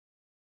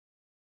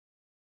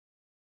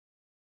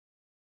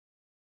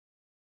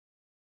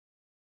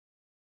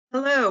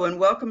Hello, and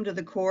welcome to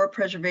the CAW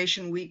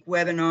Preservation Week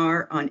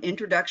webinar on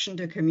Introduction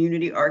to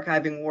Community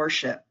Archiving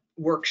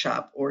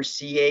Workshop, or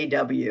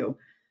CAW.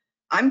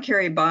 I'm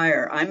Carrie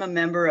Beyer. I'm a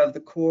member of the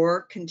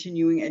CAW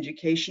Continuing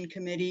Education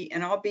Committee,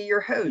 and I'll be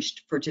your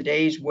host for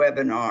today's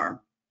webinar.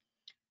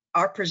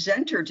 Our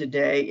presenter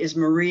today is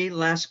Marie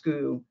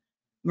Lascu.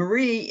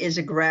 Marie is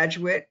a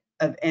graduate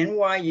of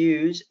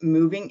NYU's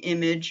Moving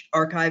Image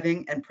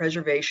Archiving and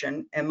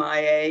Preservation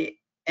MIAP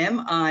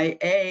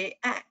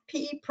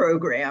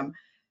program.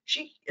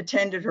 She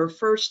attended her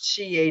first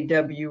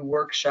CAW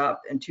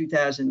workshop in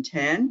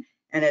 2010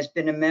 and has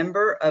been a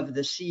member of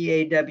the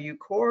CAW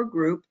core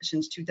group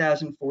since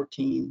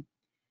 2014.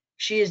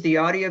 She is the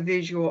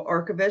audiovisual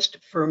archivist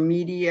for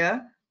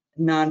media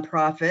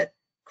nonprofit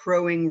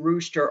Crowing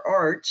Rooster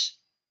Arts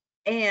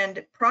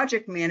and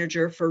project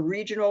manager for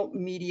Regional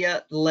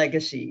Media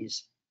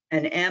Legacies,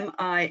 an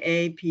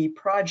MIAP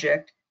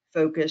project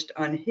focused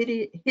on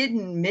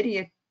hidden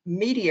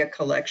media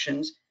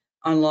collections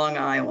on Long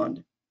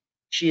Island.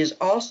 She is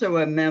also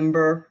a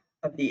member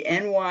of the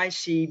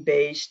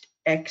NYC-based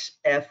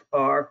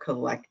XFR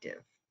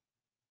Collective.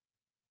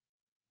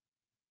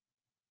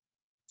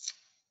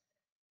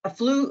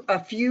 A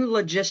few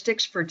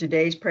logistics for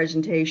today's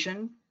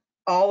presentation.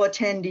 All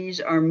attendees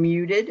are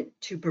muted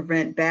to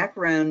prevent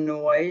background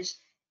noise,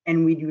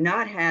 and we do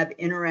not have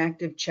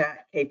interactive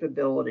chat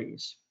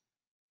capabilities.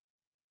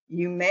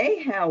 You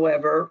may,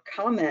 however,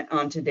 comment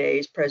on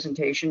today's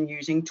presentation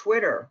using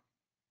Twitter.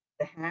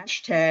 The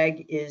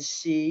hashtag is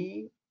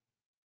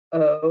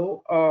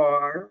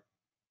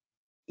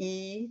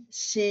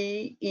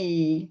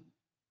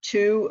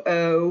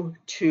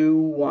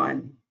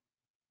CORECE2021.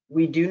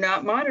 We do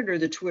not monitor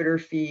the Twitter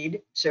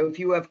feed, so if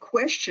you have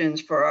questions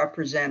for our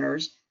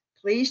presenters,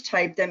 please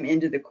type them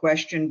into the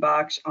question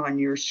box on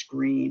your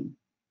screen.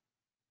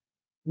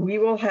 We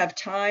will have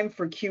time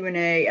for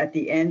Q&A at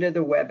the end of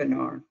the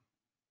webinar.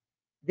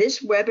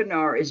 This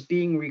webinar is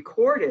being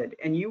recorded,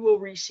 and you will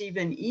receive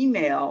an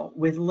email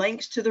with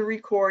links to the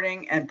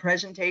recording and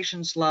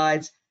presentation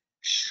slides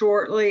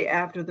shortly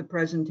after the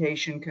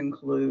presentation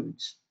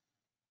concludes.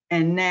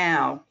 And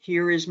now,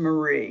 here is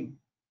Marie.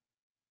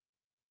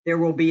 There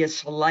will be a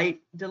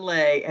slight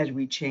delay as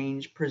we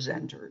change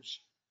presenters.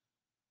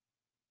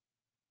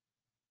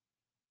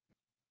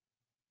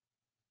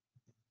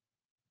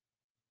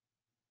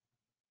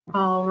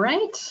 All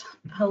right.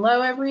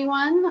 Hello,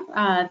 everyone.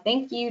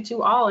 Thank you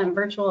to all in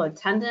virtual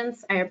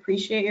attendance. I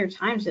appreciate your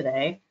time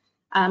today.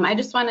 I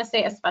just want to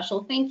say a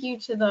special thank you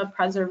to the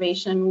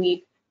Preservation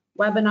Week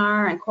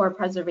webinar and Core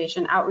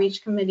Preservation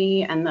Outreach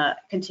Committee and the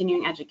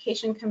Continuing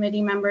Education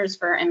Committee members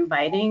for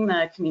inviting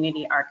the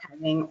Community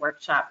Archiving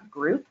Workshop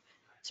group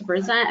to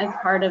present as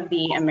part of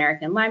the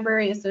American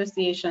Library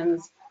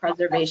Association's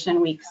Preservation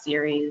Week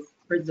series,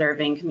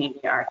 Preserving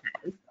Community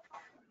Archives.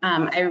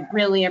 I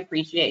really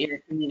appreciate your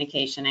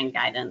communication and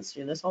guidance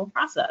through this whole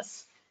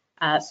process.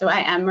 So I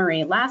am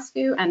Marie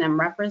Lascu, and I'm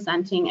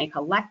representing a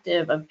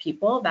collective of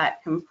people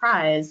that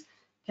comprise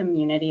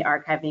Community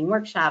Archiving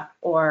Workshop,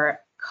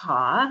 or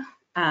CAW.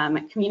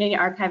 Community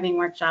Archiving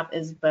Workshop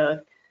is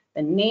both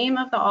the name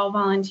of the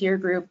all-volunteer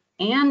group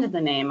and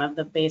the name of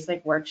the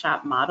basic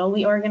workshop model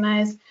we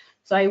organize.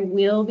 So I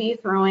will be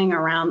throwing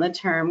around the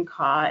term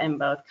CAW in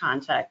both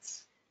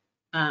contexts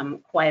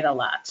quite a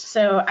lot.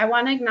 So I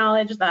want to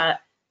acknowledge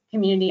that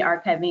Community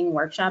Archiving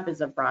Workshop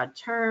is a broad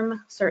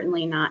term,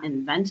 certainly not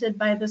invented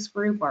by this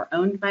group or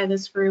owned by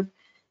this group,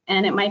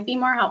 and it might be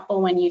more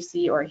helpful when you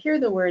see or hear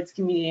the words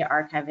Community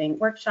Archiving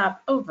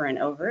Workshop over and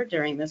over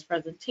during this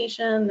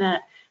presentation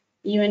that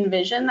you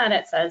envision that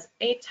it says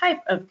a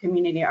type of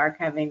Community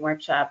Archiving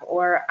Workshop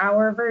or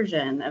our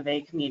version of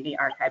a Community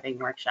Archiving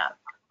Workshop.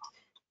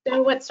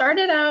 So what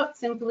started out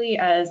simply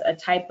as a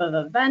type of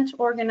event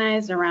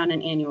organized around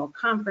an annual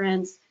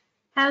conference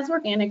has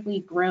organically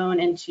grown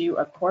into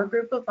a core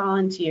group of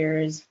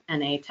volunteers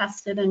and a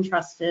tested and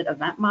trusted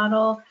event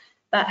model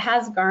that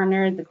has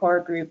garnered the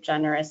core group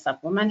generous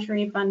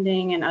supplementary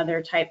funding and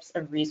other types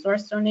of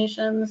resource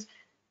donations,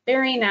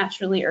 very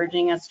naturally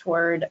urging us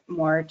toward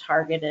more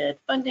targeted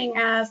funding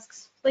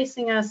asks,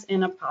 placing us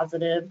in a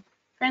positive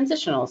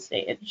transitional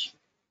stage.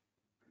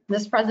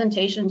 This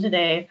presentation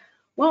today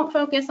won't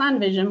focus on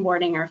vision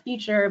boarding our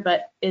future,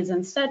 but is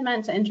instead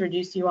meant to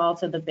introduce you all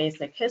to the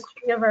basic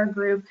history of our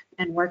group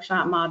and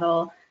workshop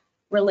model,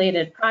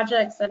 related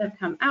projects that have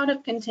come out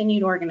of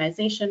continued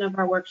organization of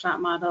our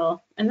workshop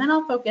model, and then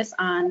I'll focus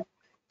on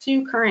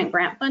 2 current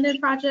grant-funded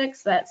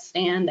projects that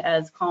stand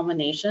as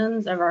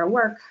culminations of our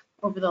work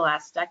over the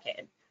last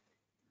decade.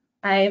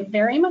 I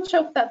very much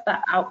hope that the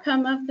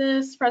outcome of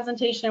this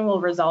presentation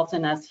will result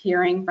in us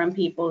hearing from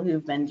people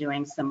who've been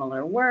doing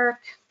similar work,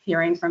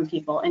 hearing from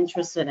people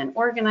interested in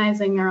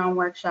organizing their own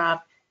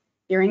workshop,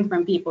 hearing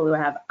from people who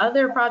have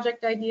other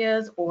project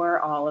ideas,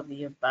 or all of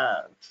the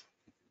above.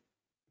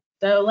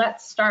 So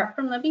let's start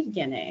from the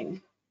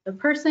beginning. The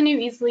person who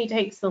easily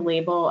takes the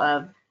label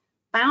of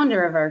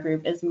founder of our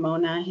group is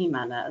Mona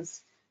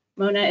Jimenez.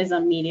 Mona is a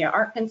media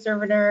art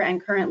conservator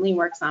and currently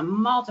works on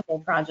multiple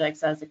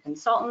projects as a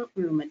consultant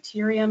through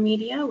Materia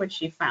Media, which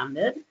she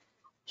founded.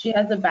 She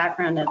has a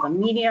background as a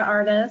media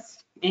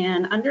artist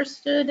and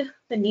understood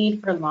the need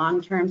for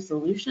long-term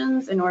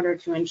solutions in order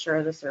to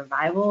ensure the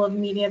survival of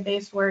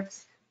media-based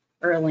works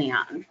early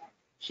on.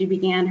 She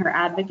began her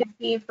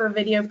advocacy for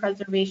video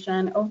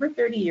preservation over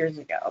 30 years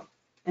ago.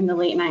 In the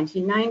late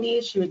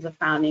 1990s, she was the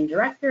founding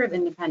director of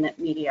Independent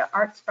Media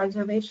Arts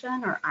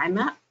Preservation, or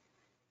IMAP.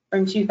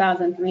 From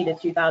 2003 to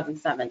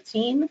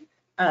 2017,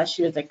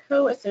 she was a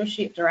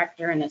co-associate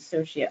director and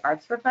associate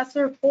arts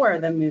professor for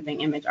the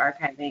Moving Image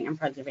Archiving and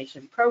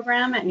Preservation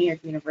program at New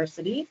York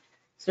University,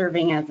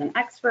 serving as an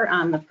expert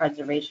on the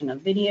preservation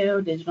of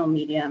video, digital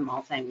media, and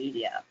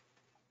multimedia.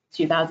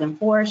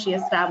 2004, she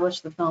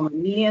established the Film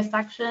and Media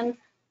section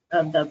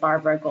of the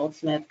Barbara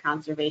Goldsmith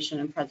Conservation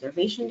and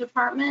Preservation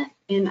Department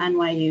in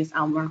NYU's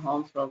Elmer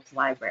Holmes Wilkes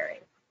Library.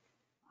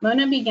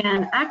 Mona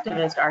began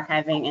activist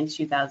archiving in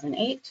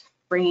 2008,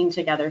 bringing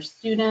together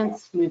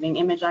students, moving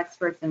image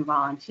experts, and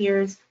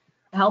volunteers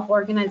to help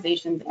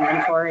organizations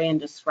inventory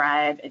and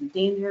describe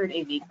endangered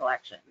AV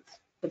collections.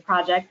 The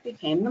project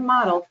became the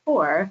model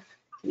for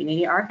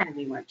community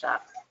archiving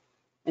workshops.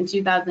 In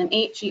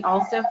 2008, she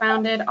also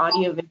founded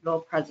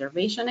Audiovisual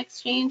Preservation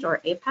Exchange, or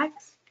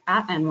APEX,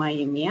 at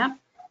NYU MEAP,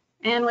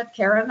 and with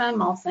Kara Van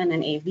Malsen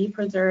and AV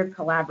Preserve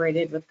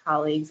collaborated with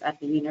colleagues at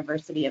the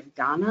University of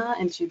Ghana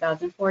in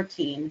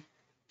 2014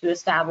 to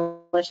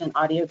establish an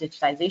audio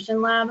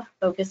digitization lab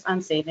focused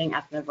on saving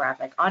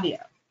ethnographic audio.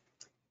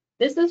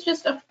 This is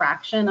just a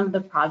fraction of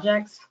the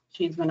projects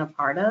she's been a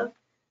part of.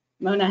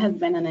 Mona has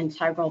been an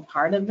integral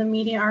part of the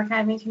media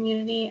archiving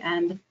community,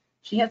 and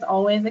she has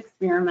always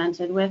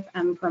experimented with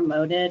and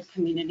promoted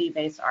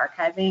community-based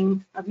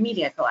archiving of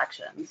media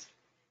collections.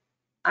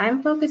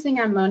 I'm focusing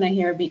on Mona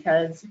here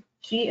because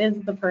she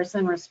is the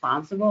person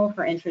responsible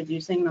for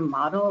introducing the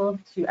model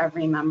to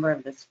every member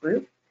of this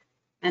group,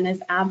 and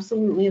is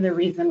absolutely the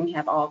reason we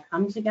have all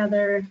come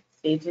together,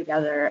 stayed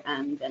together,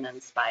 and been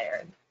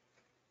inspired.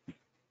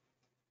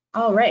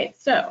 All right,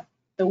 so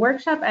the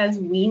workshop as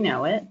we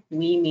know it,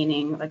 we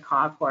meaning the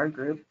CAW core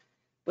group,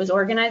 was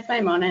organized by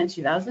Mona in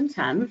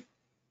 2010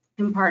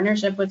 in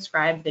partnership with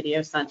Scribe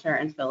Video Center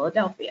in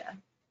Philadelphia.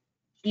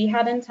 She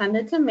had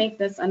intended to make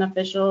this an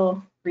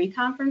official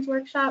pre-conference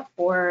workshop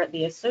for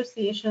the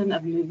Association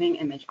of Moving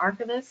Image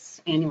Archivists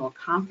annual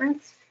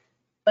conference,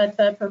 but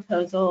the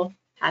proposal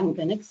hadn't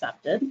been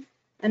accepted,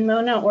 and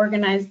Mona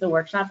organized the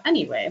workshop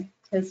anyway,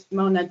 because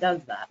Mona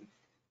does that.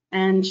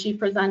 And she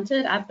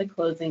presented at the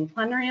closing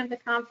plenary of the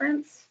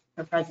conference.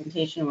 Her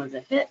presentation was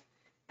a hit,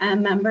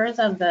 and members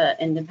of the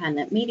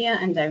Independent Media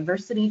and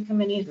Diversity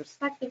Committees,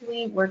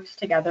 respectively, worked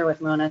together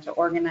with Mona to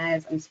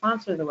organize and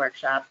sponsor the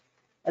workshop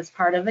as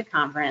part of the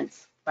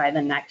conference by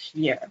the next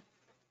year.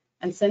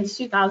 And since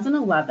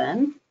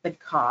 2011, the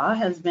CAW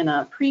has been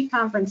a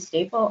pre-conference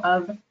staple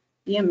of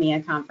the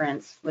EMEA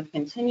conference with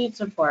continued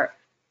support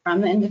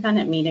from the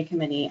Independent Media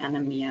Committee and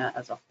EMEA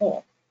as a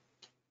whole.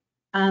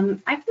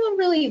 I feel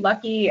really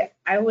lucky.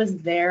 I was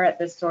there at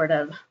this sort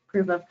of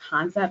proof of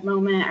concept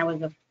moment. I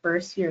was a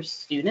first-year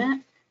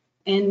student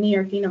in New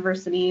York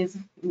University's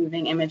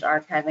Moving Image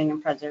Archiving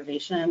and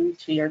Preservation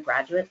two-year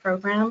graduate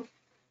program,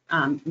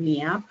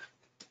 MEAP.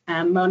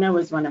 Mona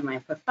was one of my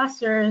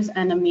professors,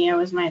 and EMEA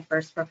was my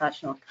first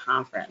professional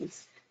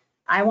conference.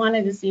 I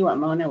wanted to see what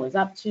Mona was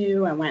up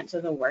to. I went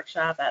to the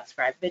workshop at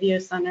Scribe Video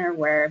Center,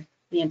 where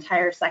the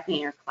entire second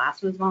year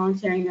class was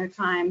volunteering their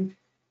time.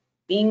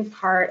 Being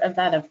part of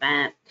that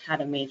event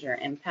had a major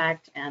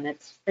impact, and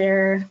it's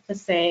fair to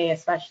say,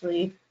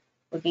 especially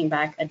looking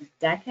back a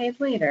decade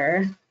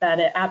later, that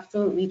it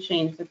absolutely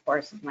changed the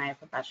course of my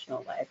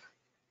professional life.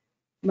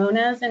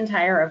 Mona's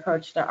entire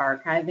approach to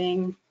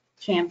archiving,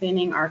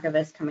 championing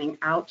archivists coming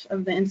out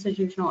of the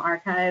institutional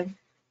archive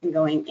and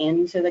going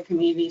into the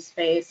community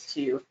space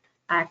to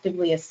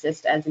actively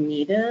assist as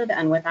needed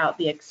and without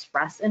the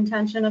express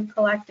intention of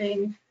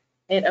collecting,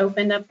 it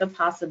opened up the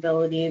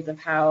possibilities of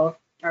how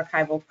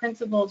archival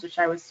principles, which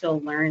I was still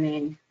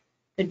learning,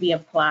 could be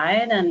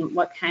applied and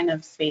what kind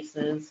of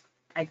spaces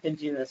I could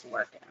do this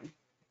work in.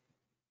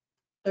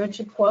 So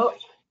to quote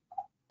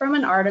from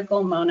an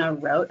article Mona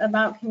wrote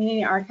about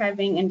community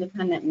archiving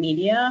independent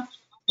media,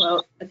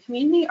 quote, "A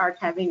community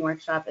archiving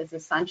workshop is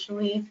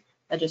essentially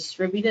a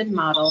distributed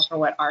model for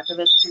what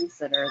archivists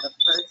consider the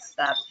first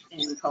step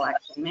in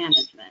collection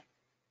management,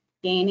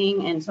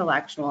 gaining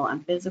intellectual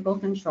and physical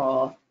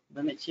control of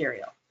the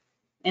material.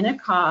 In a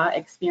CAW,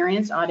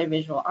 experienced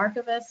audiovisual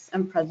archivists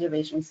and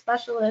preservation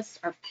specialists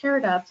are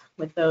paired up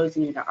with those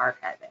new to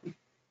archiving.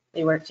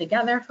 They work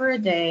together for a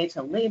day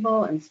to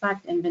label,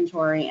 inspect,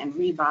 inventory, and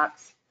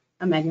rebox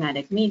a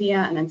magnetic media,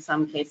 and in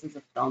some cases,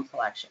 a film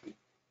collection.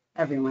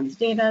 Everyone's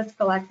data is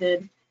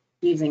collected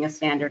using a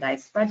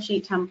standardized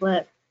spreadsheet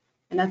template,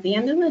 and at the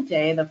end of the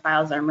day, the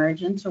files are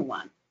merged into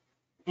one.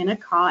 In a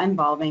CAW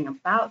involving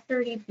about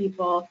 30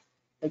 people,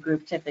 the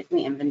group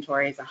typically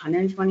inventories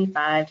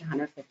 125 to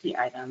 150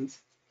 items,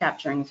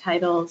 capturing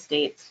titles,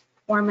 dates,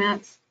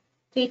 formats,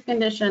 tape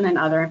condition, and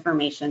other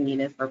information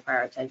needed for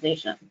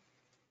prioritization.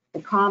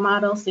 The CAW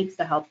model seeks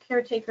to help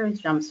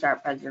caretakers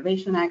jumpstart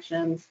preservation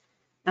actions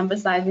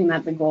emphasizing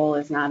that the goal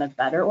is not a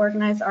better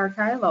organized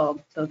archive,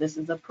 although this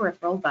is a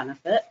peripheral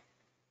benefit,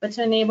 but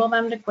to enable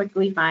them to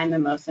quickly find the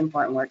most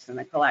important works in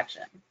the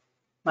collection.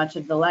 Much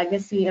of the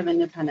legacy of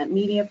independent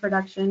media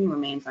production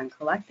remains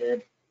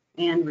uncollected,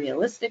 and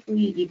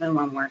realistically, even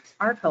when works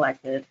are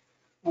collected,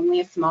 only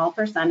a small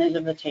percentage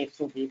of the tapes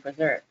will be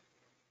preserved.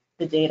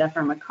 The data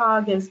from a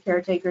CAW gives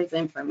caretakers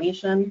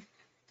information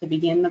to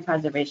begin the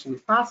preservation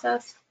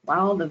process,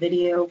 while the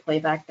video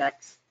playback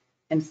decks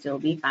can still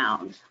be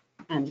found,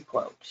 end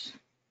quote.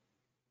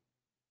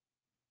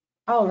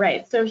 All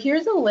right, so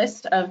here's a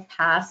list of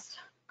past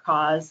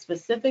CAWs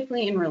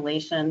specifically in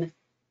relation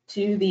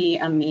to the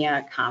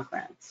EMEA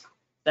conference.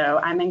 So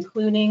I'm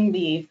including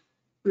the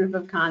Proof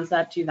of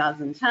Concept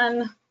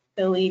 2010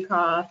 Philly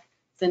CAW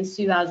since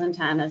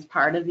 2010 as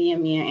part of the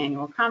EMEA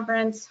annual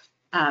conference.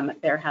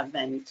 There have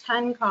been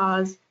 10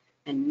 CAWs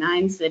in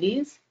 9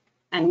 cities,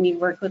 and we've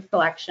worked with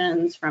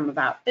collections from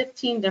about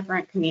 15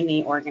 different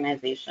community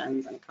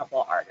organizations and a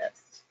couple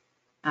artists.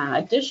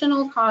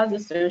 Additional CAWs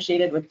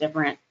associated with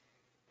different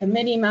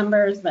committee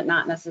members, but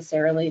not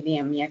necessarily the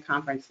EMEA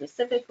conference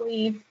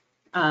specifically.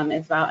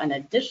 It's about an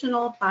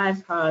additional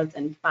 5 CAWs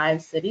in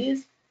 5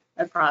 cities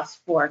across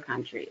 4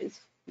 countries: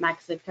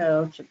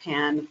 Mexico,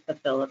 Japan, the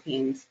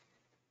Philippines,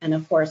 and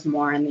of course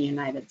more in the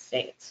United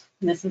States.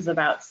 And this is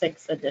about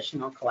 6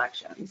 additional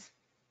collections.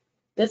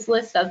 This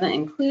list doesn't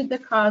include the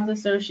CAWs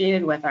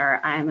associated with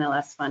our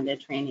IMLS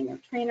funded Training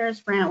of Trainers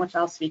grant, which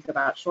I'll speak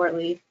about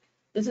shortly.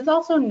 This is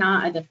also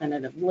not a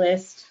definitive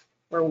list.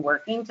 We're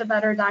working to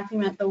better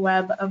document the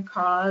web of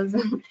CAWs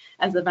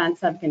as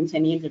events have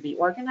continued to be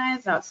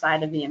organized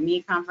outside of the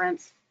EMEA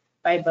conference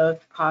by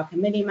both CAW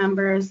committee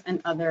members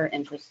and other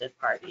interested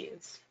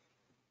parties.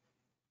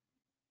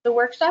 The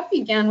workshop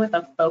began with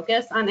a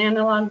focus on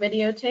analog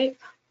videotape.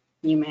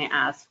 You may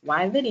ask,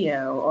 why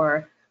video,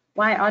 or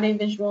why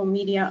audiovisual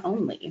media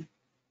only?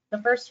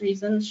 The first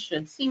reasons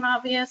should seem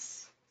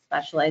obvious: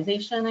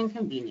 specialization and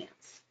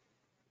convenience.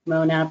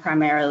 Mona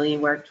primarily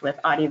worked with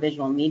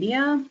audiovisual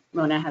media.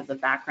 Mona has a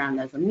background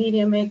as a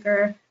media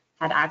maker,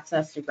 had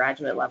access to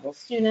graduate level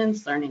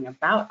students learning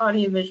about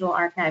audiovisual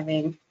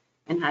archiving,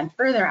 and had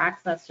further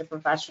access to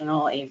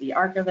professional AV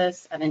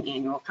archivists at an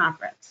annual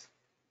conference.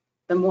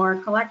 The more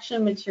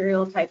collection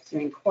material types you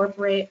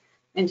incorporate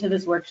into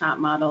this workshop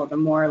model, the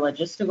more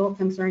logistical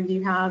concerns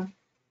you have,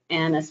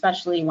 and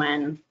especially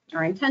when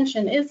our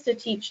intention is to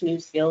teach new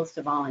skills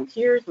to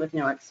volunteers with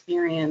no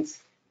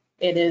experience,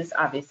 it is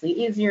obviously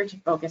easier to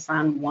focus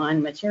on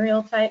one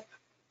material type.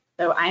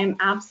 So I am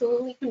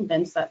absolutely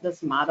convinced that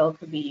this model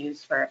could be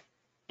used for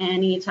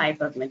any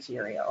type of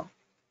material.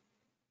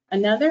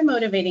 Another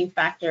motivating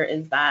factor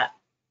is that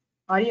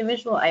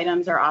audiovisual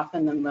items are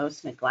often the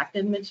most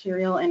neglected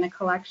material in a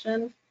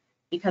collection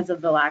because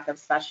of the lack of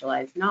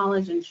specialized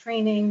knowledge and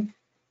training,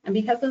 and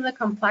because of the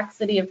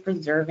complexity of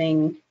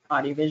preserving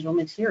audiovisual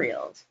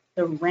materials.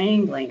 The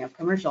wrangling of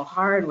commercial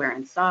hardware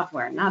and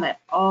software, not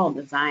at all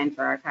designed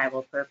for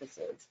archival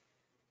purposes.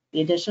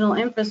 The additional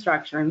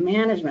infrastructure and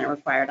management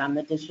required on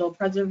the digital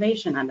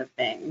preservation end of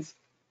things.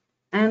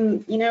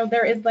 And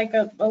there is like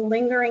a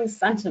lingering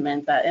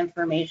sentiment that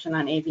information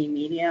on AV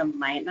media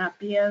might not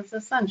be as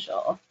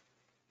essential.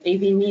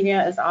 AV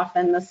media is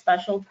often the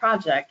special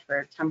project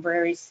for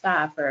temporary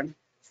staff or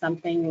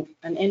something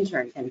an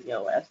intern can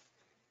deal with.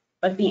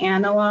 But the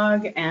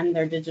analog and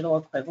their digital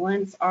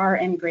equivalents are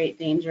in great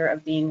danger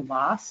of being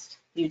lost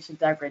due to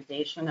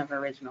degradation of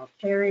original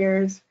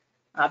carriers,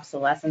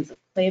 obsolescence of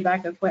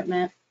playback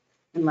equipment,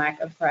 and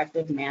lack of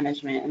corrective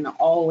management in the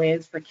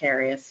always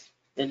precarious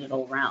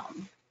digital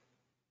realm.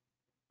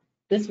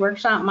 This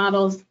workshop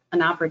models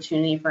an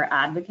opportunity for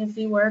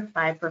advocacy work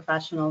by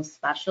professionals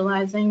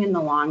specializing in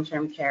the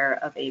long-term care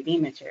of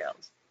AV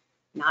materials.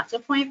 Not to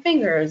point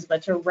fingers,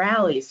 but to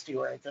rally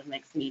stewards of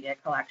mixed media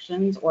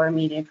collections or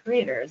media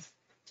creators,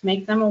 to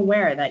make them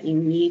aware that you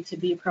need to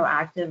be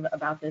proactive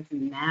about this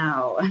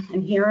now.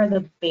 And here are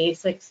the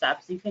basic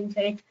steps you can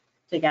take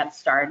to get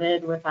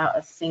started without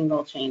a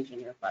single change in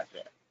your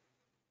budget.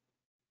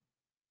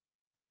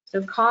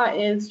 So CAW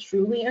is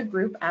truly a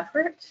group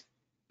effort.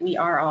 We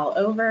are all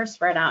over,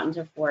 spread out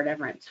into 4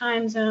 different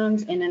time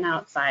zones in and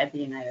outside the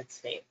United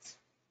States.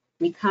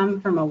 We come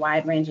from a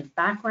wide range of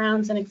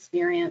backgrounds and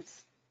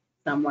experience.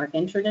 Some work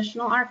in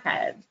traditional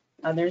archives,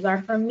 others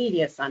are from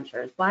media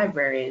centers,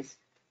 libraries,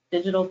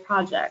 digital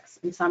projects,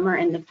 and some are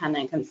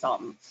independent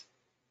consultants.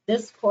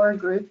 This core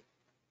group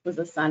was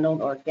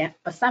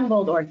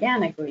assembled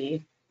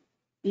organically.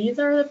 These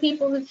are the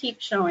people who keep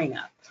showing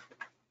up.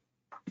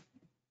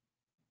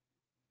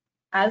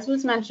 As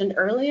was mentioned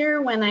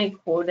earlier, when I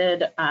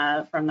quoted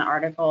from the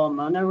article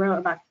Mona wrote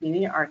about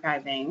community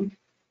archiving,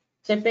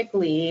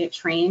 typically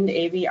trained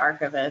AV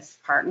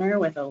archivists partner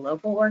with a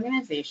local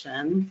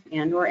organization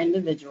and or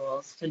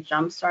individuals to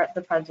jumpstart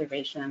the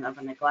preservation of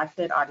a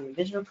neglected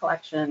audiovisual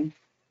collection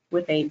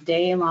with a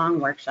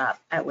day-long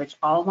workshop at which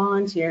all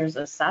volunteers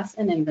assess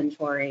and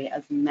inventory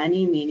as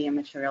many media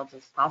materials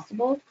as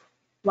possible,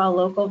 while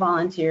local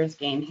volunteers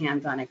gain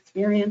hands-on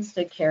experience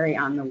to carry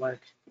on the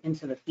work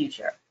into the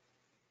future.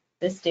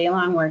 This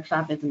day-long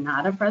workshop is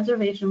not a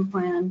preservation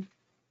plan.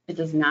 It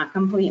does not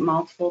complete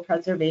multiple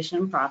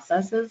preservation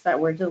processes that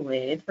were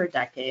delayed for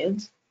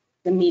decades.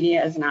 The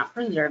media is not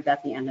preserved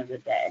at the end of the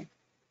day.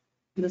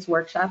 This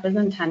workshop is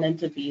intended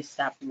to be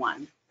step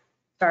one,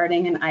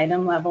 starting an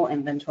item-level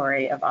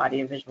inventory of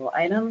audiovisual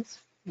items,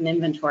 an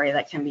inventory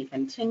that can be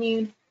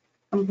continued,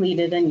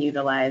 completed, and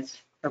utilized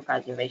for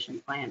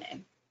preservation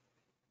planning.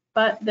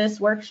 But this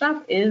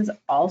workshop is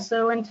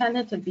also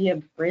intended to be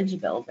a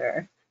bridge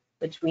builder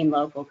between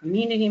local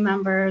community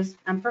members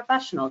and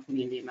professional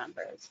community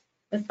members,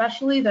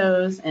 especially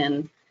those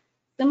in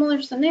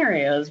similar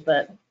scenarios,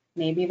 but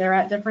maybe they're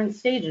at different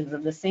stages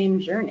of the same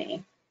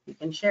journey. You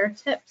can share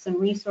tips and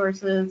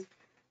resources,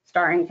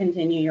 start and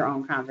continue your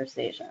own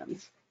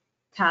conversations.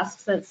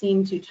 Tasks that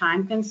seem too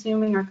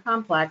time-consuming or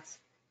complex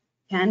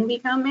can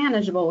become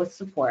manageable with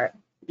support,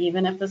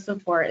 even if the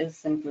support is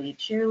simply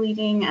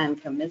cheerleading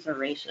and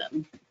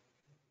commiseration.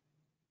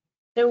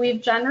 So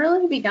we've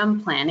generally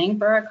begun planning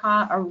for a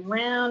CAW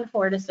around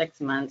 4 to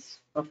 6 months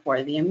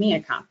before the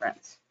EMEA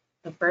conference.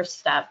 The first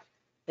step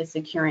is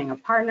securing a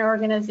partner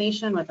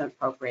organization with an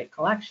appropriate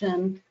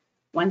collection.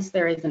 Once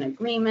there is an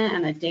agreement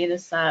and a data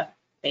set,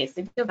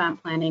 basic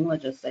event planning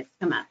logistics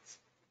commence.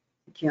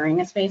 Securing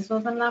a space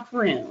with enough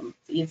room,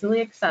 it's easily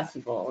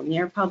accessible,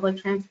 near public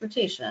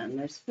transportation,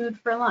 there's food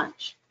for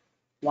lunch,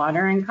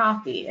 water and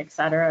coffee,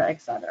 etc.,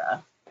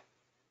 etc.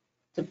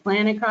 To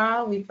plan a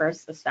CAW, we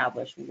first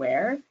establish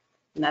where,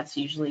 and that's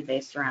usually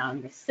based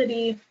around the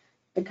city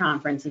the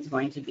conference is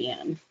going to be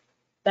in.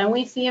 Then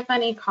we see if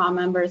any CAW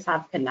members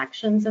have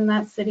connections in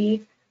that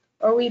city,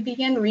 or we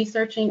begin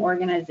researching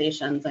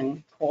organizations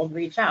and cold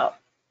reach out.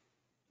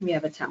 We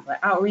have a template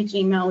outreach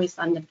email we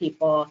send to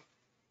people,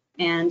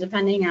 and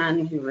depending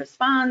on who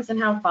responds and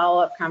how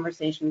follow-up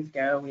conversations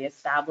go, we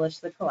establish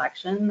the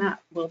collection that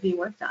will be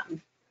worked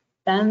on.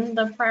 Then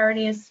the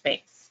priority is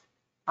space.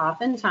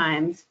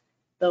 Oftentimes,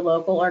 the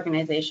local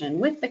organization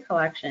with the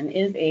collection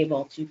is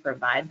able to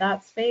provide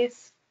that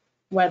space,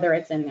 whether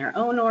it's in their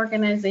own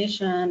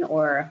organization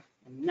or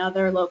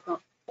another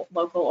local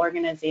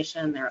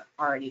organization they're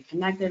already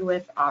connected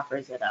with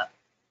offers it up.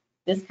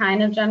 This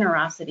kind of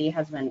generosity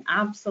has been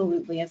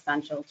absolutely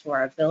essential to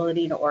our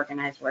ability to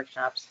organize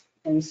workshops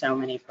in so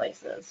many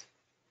places.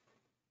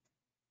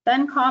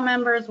 Then CAW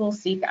members will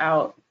seek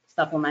out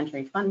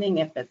supplementary funding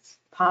if it's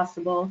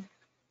possible.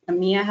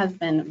 EMEA has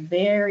been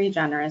very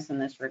generous in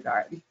this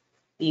regard.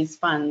 These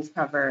funds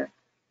cover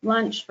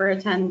lunch for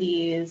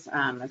attendees,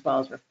 as well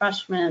as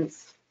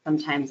refreshments.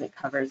 Sometimes it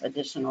covers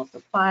additional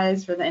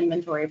supplies for the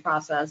inventory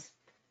process.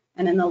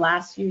 And in the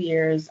last few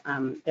years,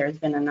 there's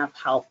been enough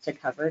help to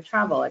cover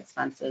travel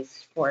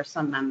expenses for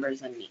some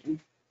members in need.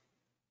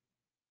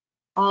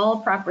 All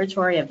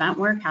preparatory event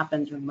work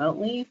happens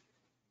remotely.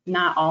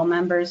 Not all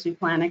members who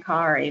plan a CAW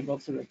are able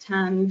to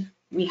attend.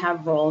 We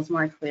have roles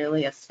more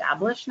clearly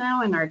established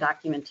now in our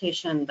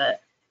documentation,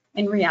 but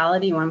in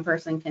reality, one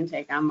person can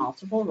take on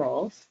multiple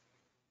roles.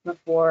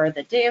 Before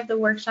the day of the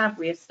workshop,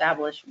 we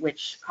establish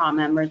which CAW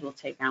members will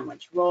take on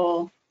which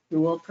role,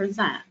 who will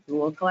present, who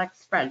will collect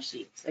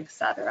spreadsheets,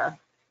 etc.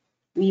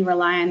 We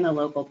rely on the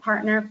local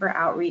partner for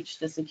outreach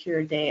to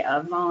secure day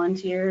of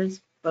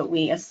volunteers, but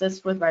we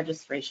assist with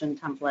registration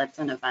templates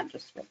and event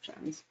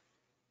descriptions.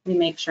 We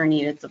make sure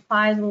needed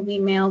supplies will be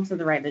mailed to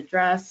the right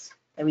address,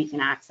 that we can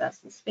access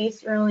the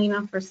space early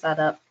enough for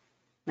setup,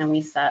 and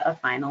we set a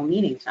final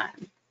meeting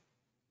time.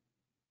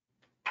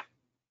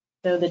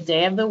 So the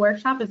day of the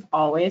workshop is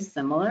always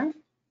similar.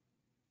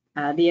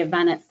 The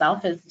event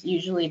itself is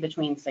usually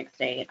between 6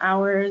 to 8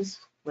 hours,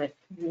 with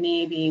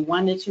maybe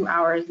 1 to 2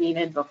 hours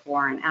needed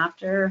before and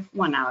after.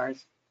 1 hour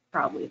is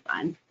probably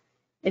fine.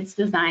 It's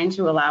designed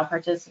to allow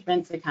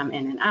participants to come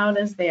in and out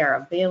as they are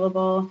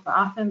available, but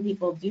often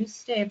people do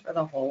stay for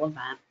the whole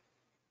event.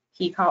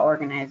 Key CAW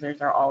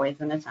organizers are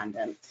always in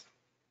attendance.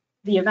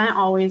 The event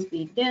always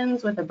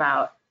begins with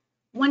about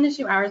 1 to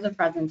 2 hours of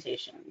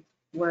presentation.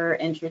 We're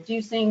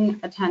introducing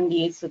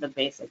attendees to the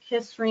basic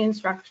history and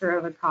structure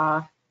of a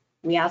CAW.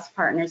 We ask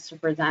partners to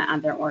present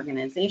on their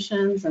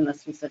organizations and the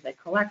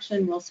specific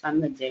collection we'll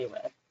spend the day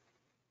with.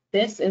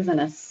 This is an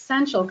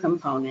essential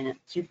component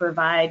to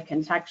provide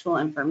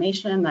contextual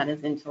information that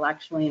is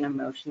intellectually and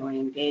emotionally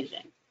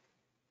engaging.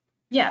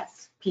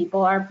 Yes,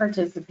 people are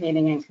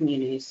participating in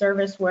community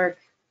service work,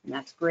 and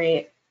that's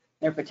great.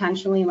 They're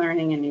potentially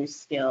learning a new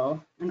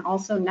skill and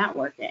also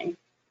networking.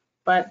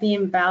 But the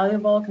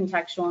invaluable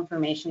contextual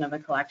information of a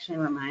collection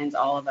reminds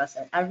all of us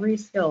at every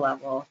skill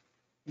level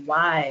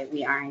why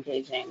we are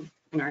engaging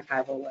in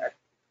archival work,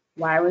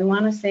 why we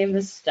want to save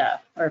this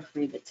stuff or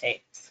free the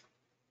tapes.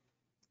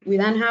 We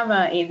then have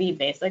an AV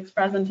Basics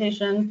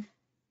presentation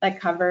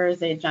that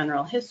covers a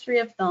general history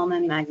of film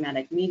and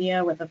magnetic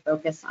media with a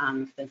focus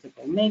on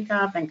physical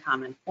makeup and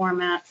common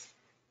formats,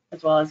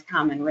 as well as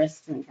common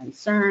risks and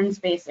concerns,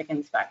 basic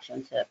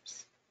inspection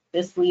tips.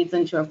 This leads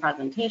into a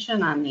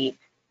presentation on the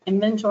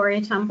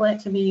inventory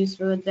template to be used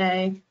for the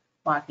day,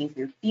 walking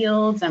through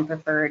fields and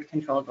preferred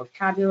controlled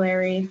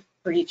vocabulary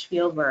for each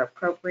field where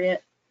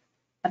appropriate.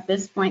 At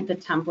this point, the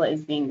template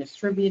is being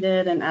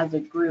distributed, and as a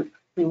group,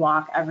 we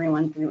walk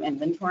everyone through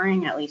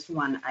inventorying at least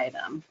one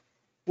item,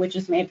 which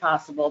is made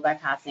possible by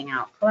passing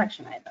out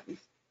collection items.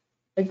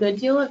 A good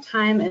deal of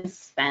time is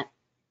spent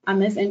on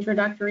this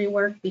introductory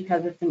work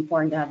because it's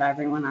important to have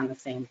everyone on the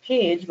same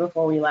page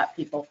before we let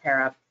people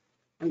pair up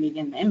and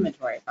begin the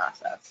inventory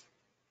process.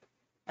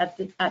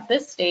 At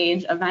this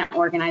stage, event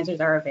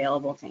organizers are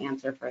available to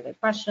answer further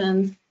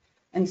questions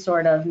and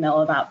sort of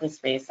mill about the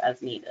space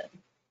as needed.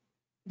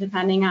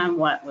 Depending on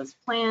what was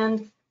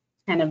planned,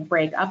 kind of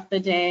break up the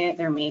day,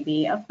 there may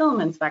be a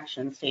film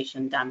inspection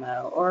station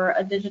demo or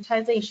a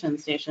digitization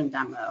station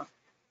demo.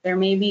 There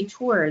may be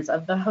tours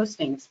of the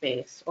hosting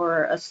space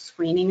or a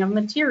screening of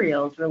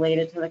materials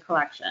related to the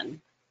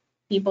collection.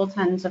 People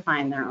tend to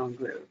find their own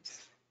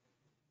grooves.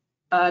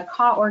 A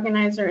CAW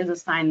organizer is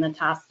assigned the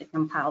task to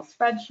compile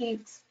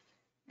spreadsheets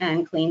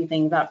and clean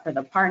things up for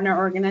the partner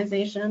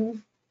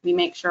organization. We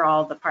make sure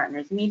all of the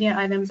partners' media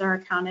items are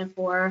accounted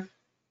for.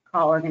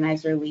 CAW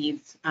organizer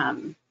leads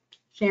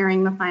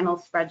sharing the final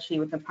spreadsheet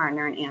with the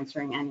partner and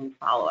answering any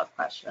follow-up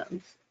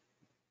questions.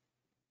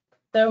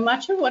 So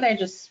much of what I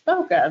just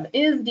spoke of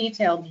is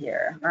detailed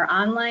here. Our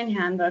online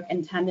handbook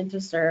intended to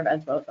serve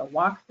as both a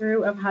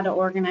walkthrough of how to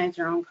organize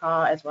your own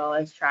CAW as well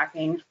as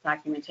tracking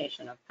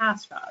documentation of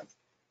past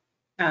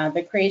CAWs.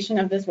 The creation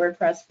of this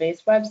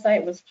WordPress-based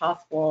website was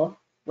possible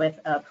with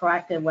a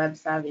proactive web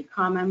savvy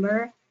CAW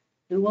member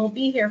who will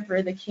be here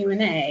for the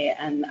Q&A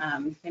and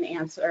can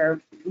answer,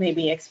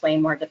 maybe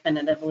explain more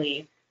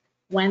definitively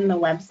when the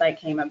website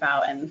came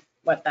about and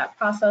what that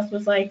process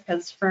was like.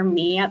 Because for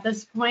me at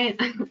this point,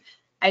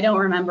 I don't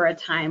remember a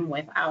time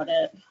without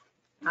it.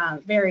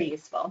 Very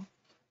useful.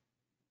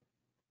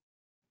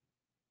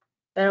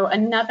 So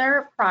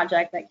another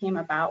project that came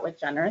about with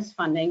generous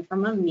funding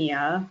from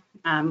EMEA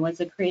was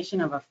the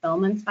creation of a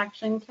film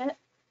inspection kit.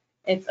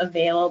 It's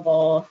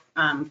available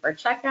for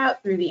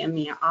checkout through the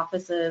EMEA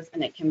offices,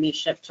 and it can be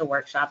shipped to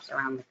workshops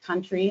around the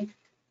country.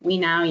 We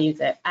now use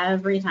it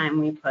every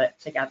time we put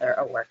together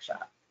a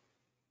workshop.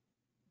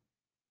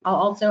 I'll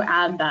also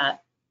add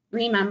that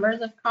 3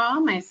 members of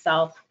CAW,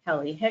 myself,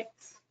 Kelly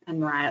Hicks,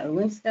 and Mariah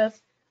Olunskas,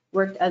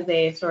 worked as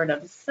a sort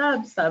of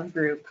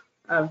subgroup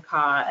of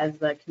CAW as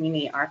the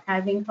Community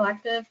Archiving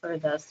Collective for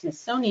the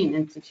Smithsonian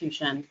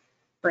Institution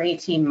for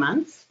 18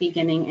 months,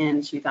 beginning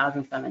in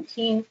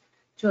 2017,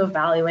 to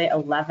evaluate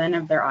 11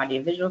 of their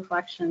audiovisual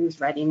collections'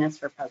 readiness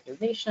for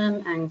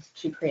preservation and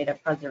to create a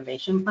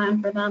preservation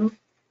plan for them.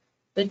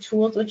 The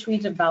tools which we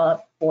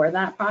developed for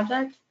that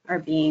project are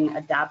being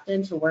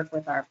adapted to work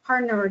with our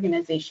partner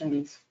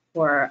organizations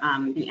for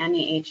the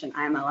NEH and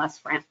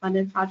IMLS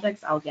grant-funded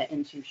projects I'll get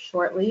into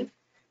shortly.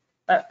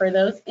 But for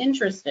those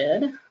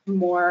interested,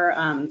 more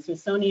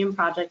Smithsonian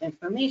project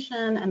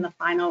information and the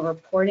final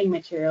reporting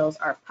materials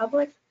are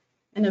public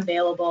and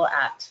available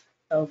at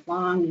the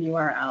long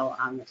URL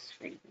on the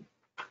screen.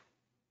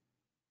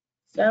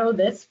 So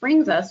this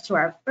brings us to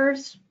our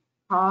first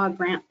CAW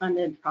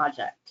grant-funded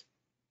project,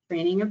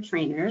 Training of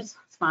Trainers,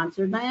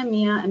 sponsored by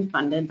EMEA and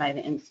funded by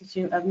the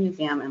Institute of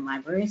Museum and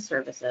Library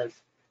Services,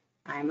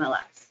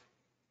 IMLS.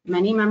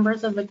 Many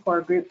members of the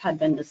core group had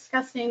been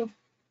discussing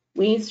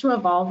ways to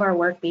evolve our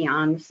work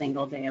beyond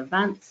single-day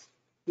events.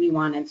 We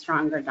wanted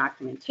stronger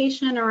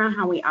documentation around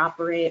how we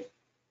operate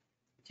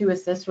to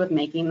assist with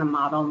making the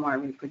model more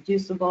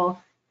reproducible.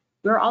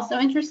 We were also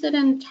interested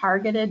in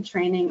targeted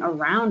training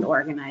around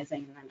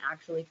organizing and then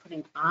actually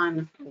putting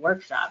on a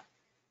workshop.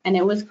 And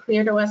it was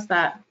clear to us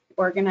that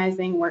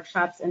organizing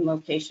workshops in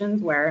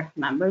locations where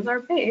members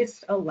are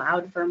based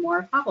allowed for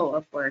more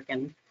follow-up work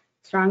and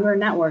stronger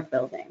network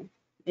building.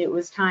 It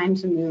was time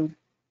to move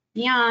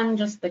beyond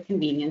just the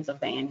convenience of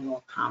the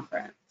annual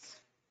conference.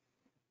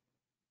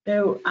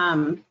 So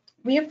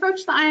we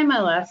approached the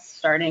IMLS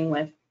starting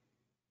with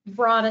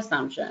broad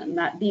assumption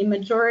that the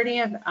majority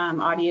of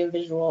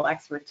audiovisual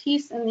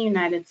expertise in the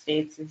United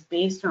States is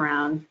based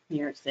around New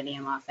York City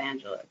and Los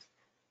Angeles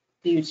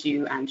due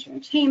to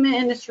entertainment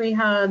industry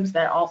hubs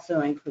that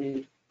also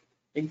include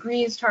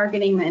degrees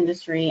targeting the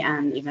industry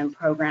and even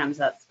programs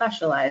that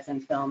specialize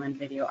in film and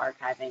video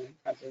archiving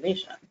and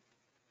preservation.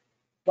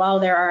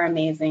 While there are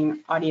amazing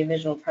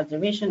audiovisual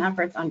preservation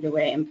efforts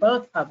underway in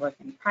both public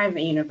and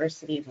private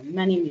universities and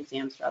many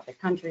museums throughout the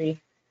country,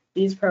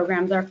 these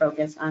programs are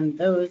focused on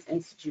those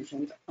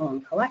institutions'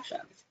 own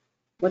collections.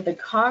 What the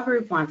CAW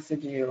group wants to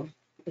do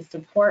is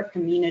support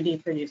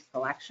community-produced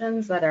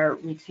collections that are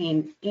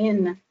retained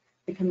in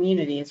the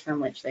communities from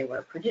which they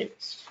were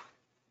produced.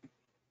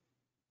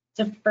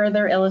 To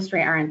further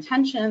illustrate our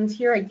intentions,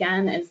 here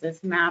again is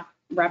this map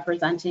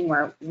representing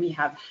where we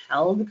have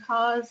held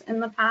CAWs in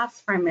the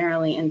past,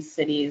 primarily in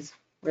cities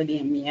where the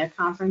EMEA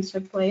conference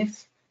took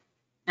place.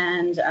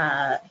 And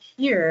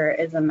here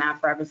is a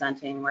map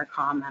representing where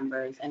CAW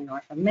members in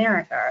North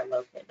America are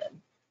located.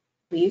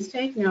 Please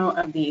take note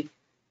of the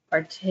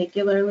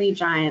particularly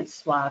giant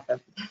swath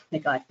of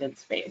neglected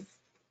space.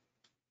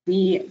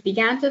 We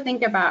began to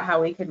think about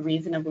how we could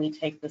reasonably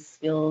take the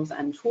skills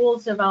and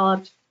tools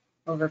developed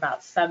over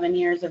about 7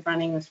 years of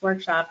running this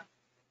workshop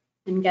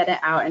and get it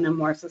out in a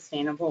more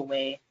sustainable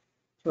way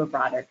to a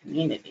broader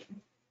community.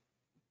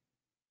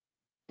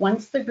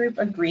 Once the group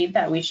agreed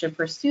that we should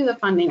pursue the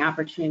funding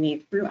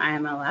opportunity through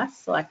IMLS,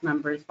 select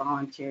members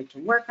volunteered to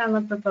work on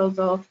the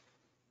proposal.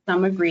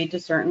 Some agreed to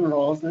certain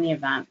roles in the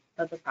event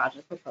that the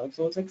project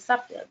proposal was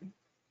accepted.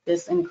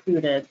 This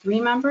included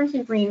 3 members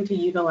agreeing to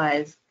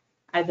utilize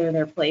either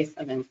their place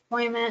of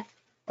employment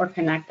or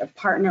connect a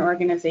partner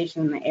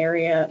organization in the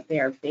area they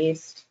are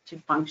based to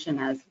function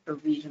as a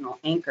regional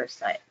anchor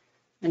site.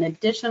 An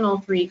additional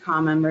 3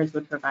 CAW members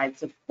would provide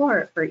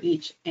support for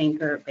each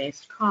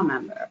anchor-based CAW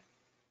member.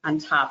 On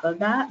top of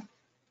that,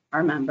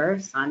 our member,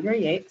 Sandra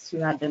Yates, who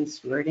had been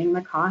stewarding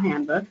the CAW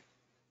handbook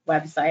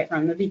website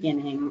from the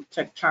beginning,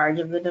 took charge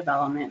of the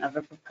development of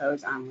a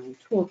proposed online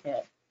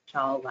toolkit, which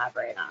I'll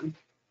elaborate on.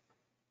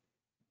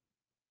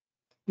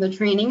 The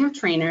Training of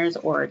Trainers,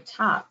 or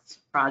TOTS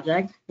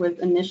project, was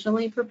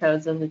initially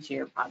proposed as a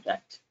 2-year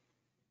project.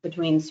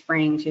 Between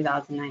spring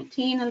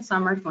 2019 and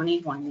summer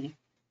 2020,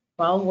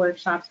 12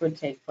 workshops would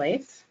take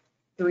place,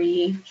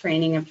 3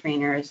 Training of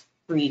Trainers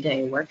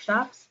 3-day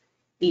workshops,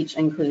 each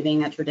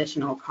including a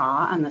traditional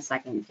CAW on the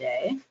second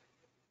day,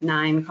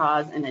 9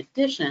 CAWs in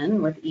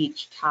addition, with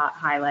each TOT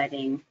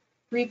highlighting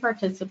 3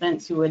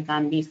 participants who would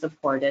then be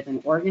supported in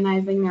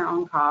organizing their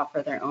own CAW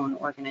for their own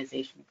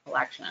organization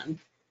collection,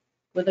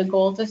 with a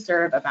goal to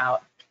serve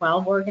about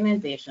 12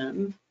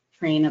 organizations,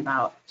 train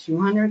about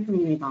 200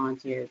 community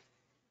volunteers,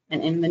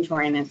 and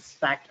inventory and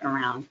inspect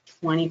around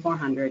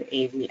 2,400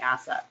 AV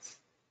assets.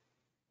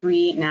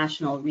 3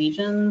 national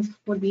regions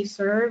would be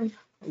served.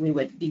 We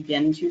would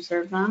begin to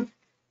serve them,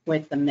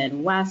 with the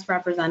Midwest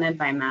represented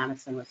by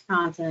Madison,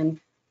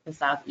 Wisconsin, the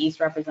Southeast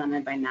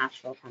represented by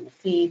Nashville,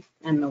 Tennessee,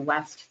 and the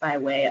West by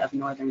way of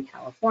Northern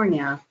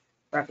California,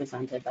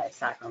 represented by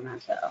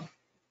Sacramento.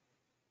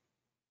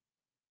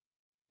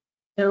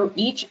 So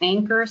each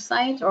anchor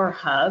site or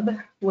hub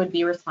would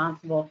be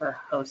responsible for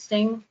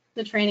hosting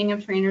the Training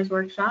of Trainers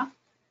workshop,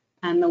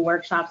 and the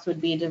workshops would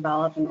be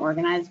developed and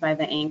organized by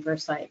the anchor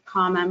site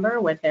CAW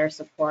member with their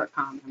support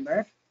CAW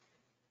member.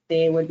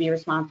 They would be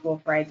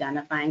responsible for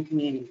identifying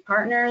community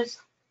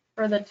partners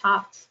for the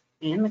TOTS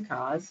and the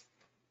CAWs,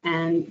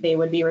 and they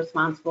would be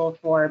responsible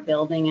for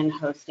building and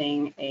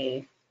hosting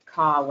a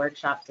CAW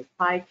workshop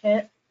supply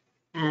kit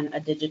and a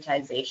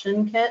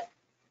digitization kit,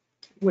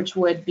 which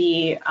would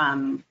be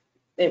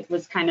it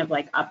was kind of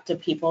like up to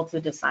people to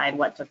decide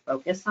what to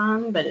focus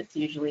on, but it's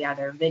usually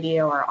either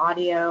video or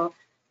audio,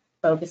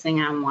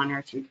 focusing on 1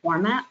 or 2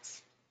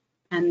 formats.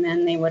 And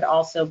then they would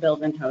also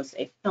build and host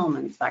a film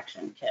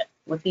inspection kit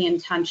with the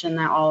intention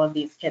that all of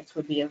these kits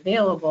would be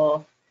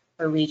available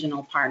for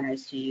regional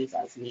partners to use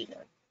as needed.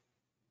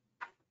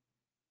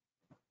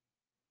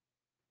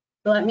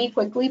 So let me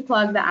quickly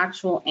plug the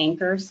actual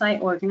anchor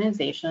site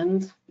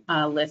organizations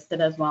listed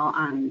as well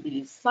on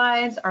these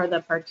slides are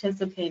the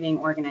participating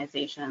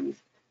organizations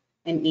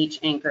in each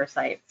anchor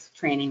site's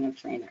Training of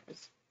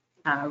Trainers.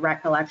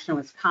 Recollection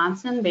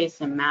Wisconsin, based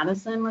in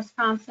Madison,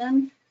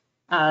 Wisconsin.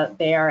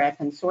 They are a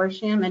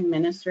consortium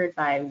administered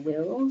by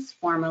WILS,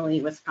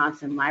 formerly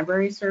Wisconsin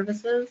Library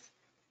Services.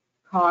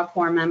 CAW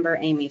core member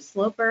Amy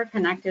Sloper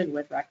connected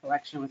with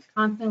Recollection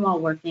Wisconsin while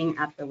working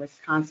at the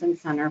Wisconsin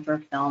Center for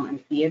Film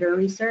and Theater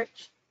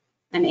Research.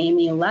 And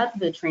Amy led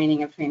the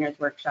Training of Trainers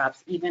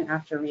workshops even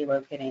after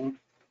relocating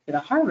to the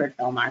Harvard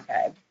Film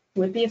Archive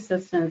with the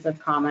assistance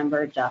of CAW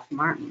member Jeff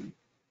Martin.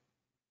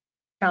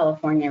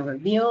 California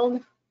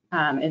Revealed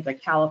is a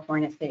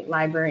California State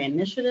Library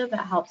initiative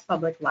that helps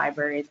public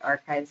libraries,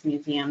 archives,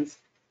 museums,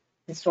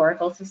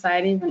 historical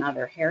societies, and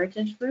other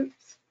heritage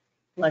groups.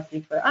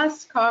 Lucky for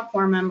us, CAW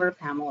core member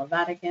Pamela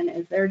Vatican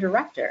is their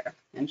director,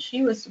 and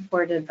she was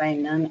supported by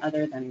none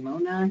other than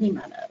Mona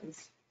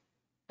Jimenez.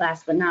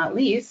 Last but not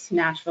least,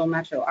 Nashville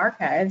Metro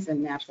Archives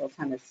in Nashville,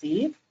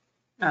 Tennessee.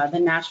 The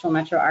Nashville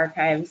Metro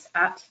Archives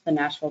at the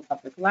Nashville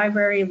Public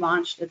Library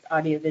launched its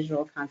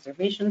Audiovisual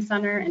Conservation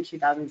Center in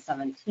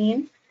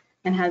 2017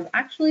 and has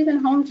actually been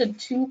home to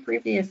 2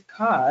 previous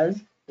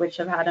CAWs, which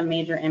have had a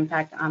major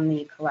impact on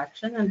the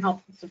collection and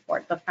helped to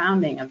support the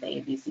founding of the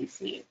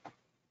ABCC.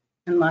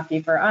 And lucky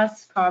for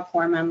us, CAW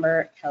core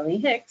member Kelly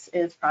Hicks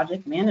is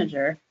project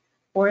manager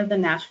for the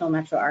Nashville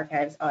Metro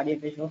Archives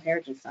Audiovisual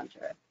Heritage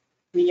Center.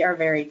 We are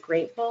very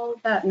grateful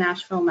that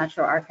Nashville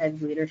Metro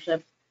Archives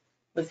leadership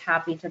was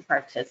happy to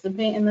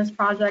participate in this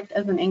project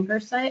as an anchor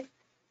site,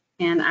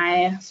 and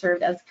I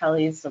served as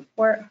Kelly's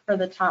support for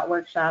the TOT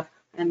workshop,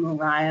 and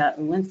Mariah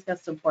Ulinska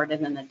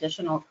supported an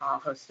additional call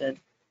hosted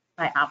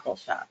by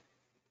Appleshot.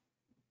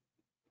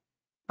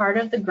 Part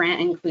of the grant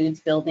includes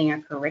building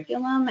a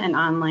curriculum and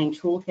online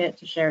toolkit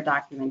to share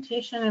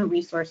documentation and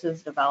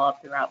resources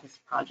developed throughout this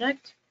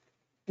project,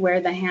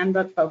 where the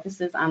handbook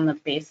focuses on the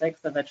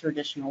basics of a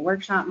traditional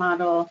workshop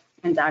model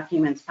and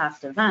documents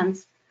past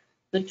events.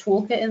 The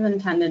toolkit is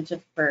intended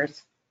to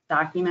first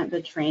document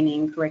the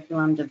training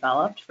curriculum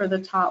developed for the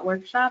TOT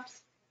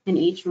workshops in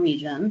each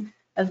region,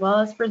 as well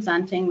as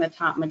presenting the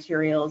TOT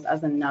materials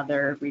as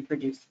another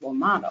reproducible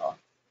model.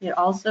 It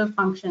also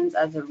functions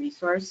as a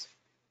resource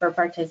for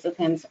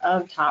participants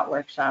of TOT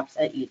workshops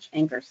at each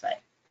anchor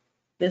site.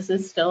 This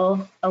is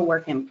still a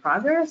work in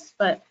progress,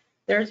 but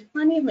there's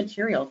plenty of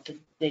material to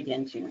dig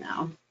into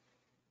now.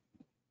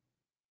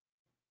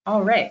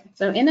 All right,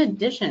 so in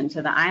addition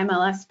to the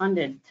IMLS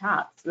funded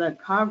TOPS, the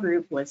CAW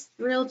group was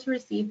thrilled to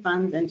receive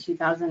funds in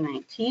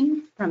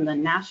 2019 from the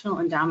National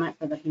Endowment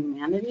for the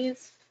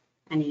Humanities,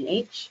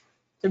 NEH,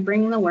 to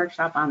bring the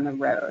workshop on the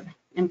road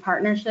in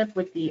partnership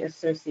with the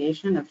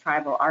Association of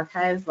Tribal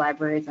Archives,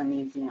 Libraries, and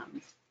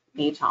Museums,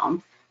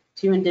 ATALM,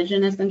 to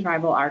Indigenous and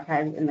tribal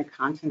archives in the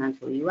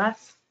continental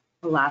US,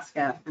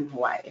 Alaska, and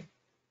Hawaii.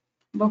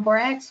 Before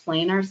I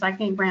explain our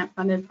second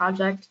grant-funded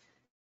project,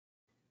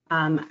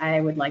 I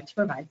would like to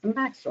provide some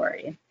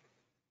backstory.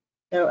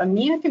 So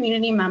EMEA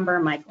community member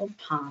Michael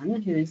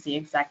Pon, who is the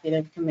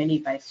executive committee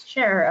vice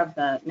chair of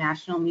the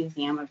National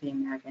Museum of the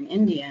American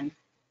Indian,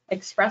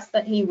 expressed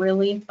that he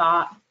really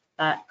thought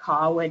that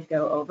CAW would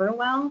go over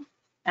well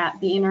at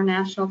the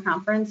International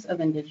Conference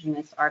of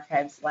Indigenous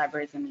Archives,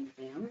 Libraries, and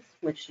Museums,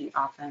 which he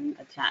often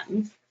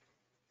attends.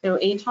 So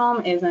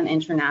ATALM is an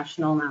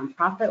international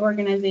nonprofit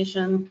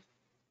organization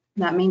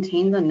that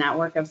maintains a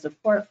network of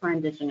support for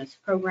Indigenous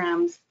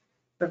programs,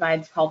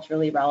 provides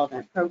culturally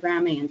relevant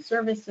programming and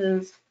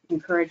services,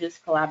 encourages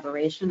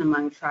collaboration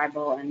among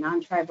tribal and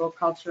non-tribal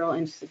cultural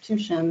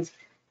institutions,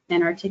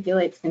 and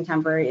articulates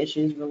contemporary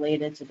issues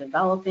related to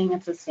developing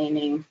and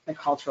sustaining the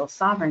cultural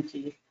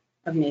sovereignty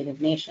of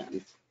Native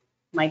nations.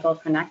 Michael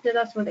connected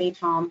us with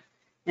ATALM,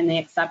 and they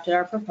accepted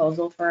our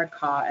proposal for a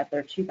CAW at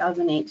their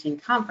 2018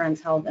 conference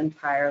held in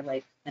Prior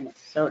Lake,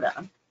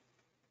 Minnesota.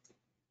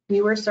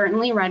 We were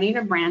certainly ready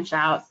to branch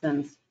out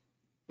since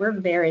we're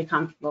very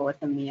comfortable with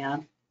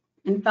EMEA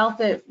and felt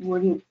it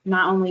would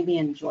not only be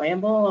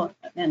enjoyable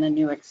and a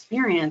new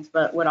experience,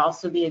 but would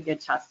also be a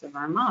good test of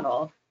our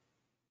model.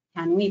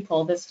 Can we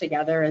pull this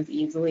together as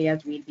easily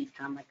as we'd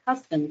become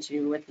accustomed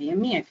to with the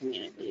EMEA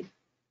community?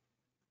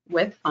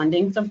 With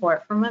funding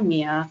support from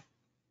EMEA,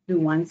 who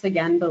once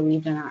again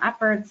believed in our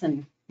efforts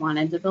and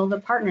wanted to build a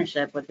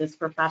partnership with this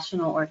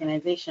professional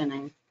organization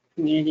and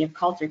community of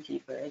culture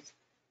keepers,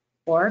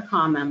 4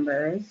 CAW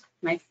members,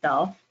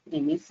 myself,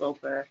 Amy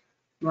Sloper,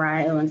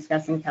 Mariah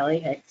Ilinskas, and Kelly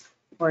Hicks,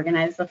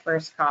 organized the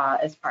first CAW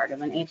as part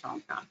of an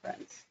ATALM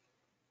conference.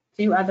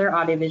 2 other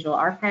audiovisual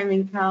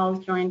archiving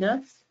pals joined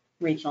us,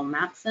 Rachel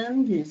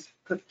Matson, who's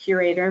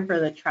curator for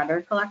the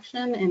Treader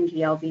Collection in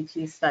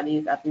GLBT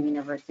Studies at the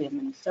University of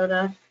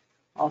Minnesota,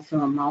 also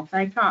a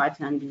multi-CAW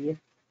attendee,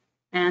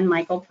 and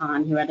Michael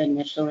Pon, who had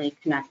initially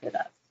connected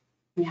us.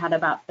 We had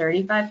about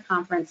 35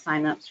 conference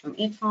signups from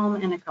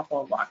ATALM and a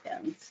couple of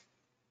walk-ins.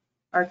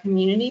 Our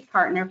community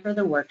partner for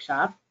the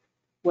workshop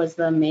was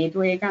the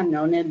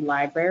Meidweg-Anonid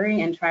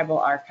Library and Tribal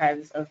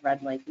Archives of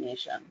Red Lake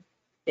Nation.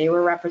 They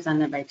were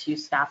represented by 2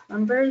 staff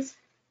members,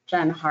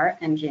 Jen Hart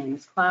and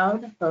James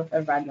Cloud, both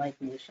of Red Lake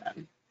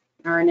Nation.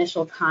 Our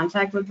initial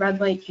contact with Red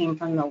Lake came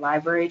from the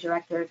library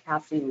director,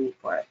 Cassie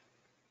Leacourt.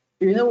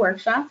 Through the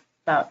workshop,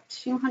 about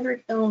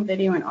 200 film,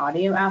 video, and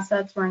audio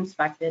assets were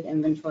inspected,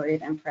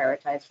 inventoried, and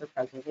prioritized for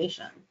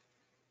preservation.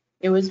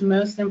 It was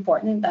most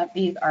important that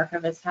these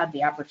archivists had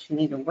the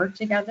opportunity to work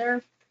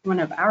together. One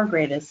of our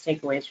greatest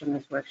takeaways from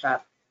this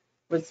workshop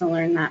was to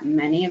learn that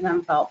many of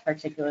them felt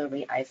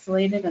particularly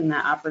isolated and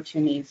that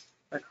opportunities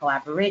for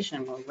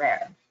collaboration were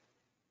rare.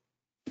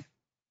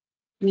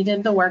 We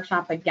did the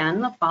workshop again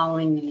the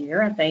following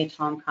year at the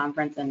ATALM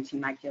conference in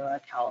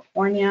Temecula,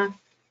 California.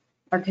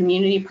 Our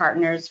community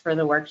partners for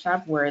the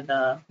workshop were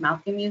the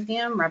Malkin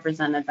Museum,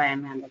 represented by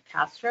Amanda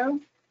Castro,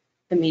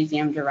 the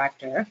museum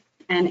director,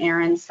 and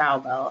Erin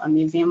Staubel, a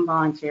museum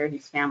volunteer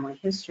whose family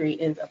history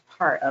is a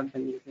part of the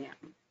museum.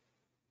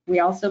 We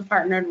also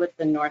partnered with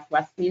the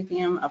Northwest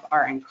Museum of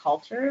Art and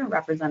Culture,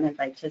 represented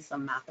by Tissa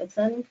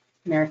Matheson,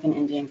 American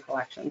Indian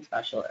Collection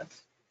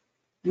Specialist.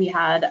 We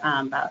had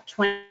about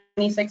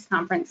 26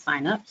 conference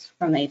signups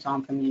from the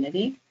ATALM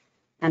community,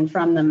 and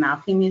from the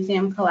Malkin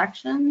Museum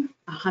collection,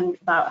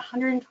 about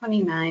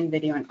 129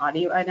 video and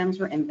audio items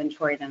were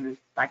inventoried and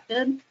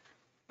inspected,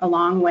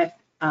 along with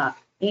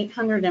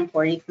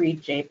 843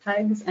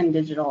 JPEGs and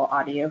digital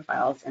audio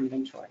files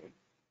inventoried.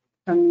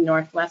 From the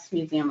Northwest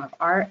Museum of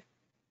Art,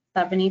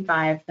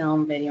 75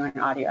 film, video,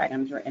 and audio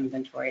items were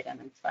inventoried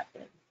and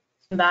inspected.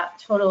 So that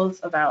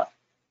totals about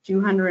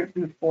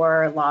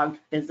 204 logged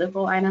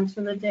physical items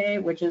for the day,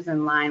 which is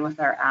in line with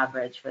our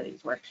average for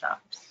these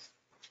workshops.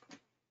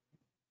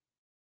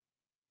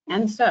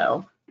 And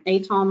so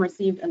ATALM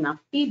received enough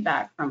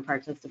feedback from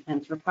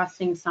participants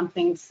requesting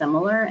something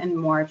similar in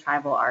more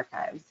tribal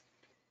archives.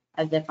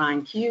 As if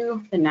on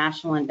cue, the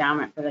National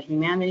Endowment for the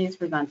Humanities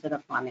presented a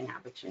funding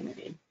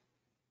opportunity.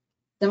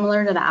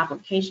 Similar to the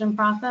application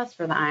process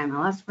for the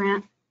IMLS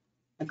grant,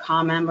 a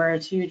CAW member or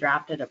 2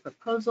 drafted a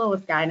proposal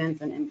with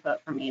guidance and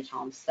input from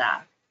ATALM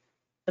staff.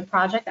 The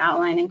project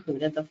outline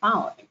included the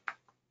following.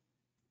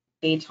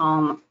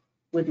 ATALM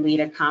would lead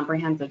a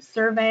comprehensive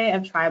survey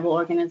of tribal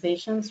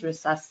organizations to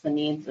assess the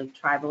needs of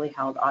tribally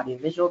held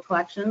audiovisual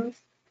collections.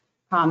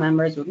 CAW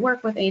members would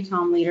work with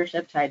ATALM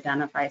leadership to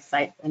identify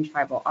sites and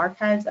tribal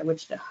archives at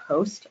which to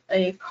host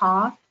a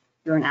CAW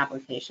through an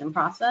application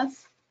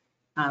process.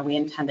 We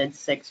intended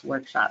 6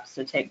 workshops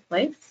to take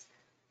place.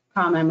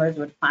 CAW members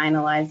would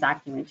finalize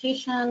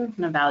documentation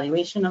and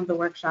evaluation of the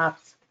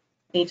workshops.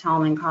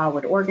 ATOM and CAW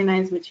would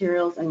organize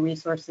materials and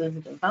resources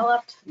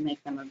developed and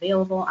make them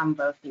available on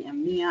both the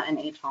EMEA and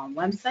ATOM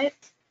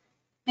websites.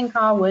 And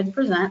CAW would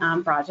present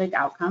on project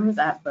outcomes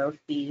at both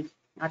the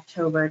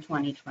October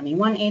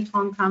 2021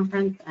 ATOM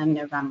conference and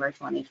November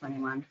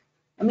 2021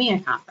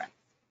 EMEA conference.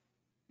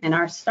 And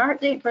our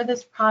start date for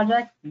this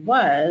project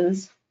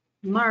was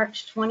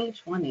March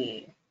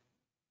 2020.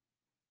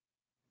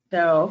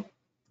 So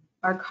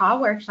our CAW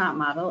workshop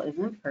model is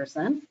in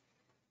person.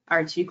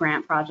 Our 2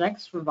 grant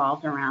projects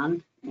revolved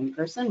around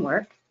in-person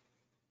work.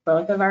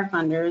 Both of our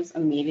funders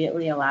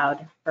immediately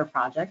allowed for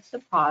projects to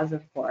pause,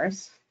 of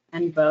course,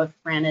 and both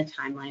granted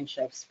timeline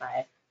shifts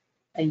by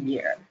a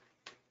year.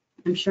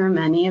 I'm sure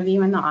many of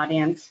you in the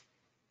audience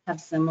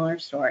have similar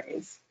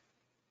stories.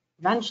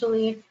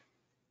 Eventually,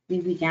 we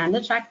began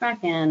to check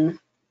back in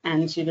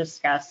and to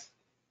discuss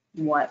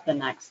what the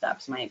next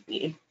steps might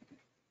be.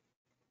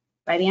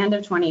 By the end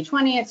of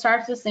 2020, it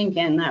starts to sink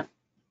in that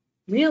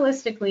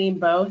realistically,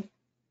 both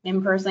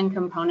in-person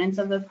components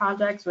of the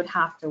projects would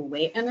have to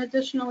wait an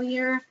additional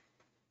year,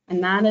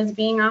 and that is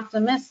being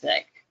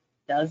optimistic.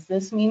 Does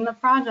this mean the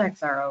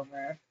projects are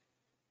over?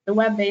 The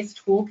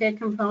web-based toolkit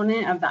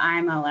component of the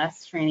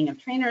IMLS training of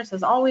trainers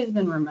has always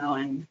been remote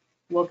and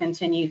will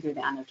continue through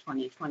the end of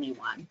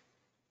 2021.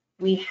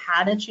 We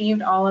had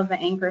achieved all of the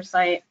anchor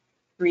site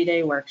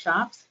 3-day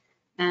workshops,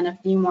 and a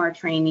few more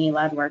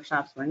trainee-led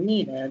workshops were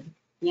needed.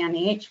 The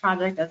NEH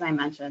project, as I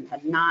mentioned,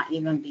 had not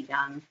even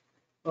begun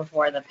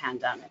before the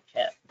pandemic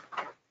hit.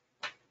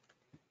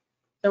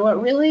 So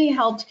what really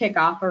helped kick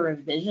off a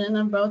revision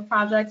of both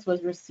projects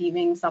was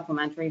receiving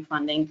supplementary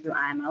funding through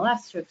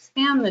IMLS to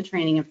expand the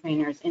training of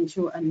trainers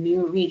into a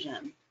new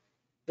region,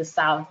 the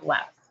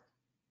Southwest.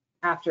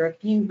 After a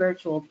few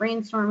virtual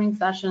brainstorming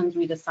sessions,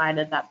 we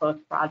decided that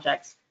both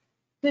projects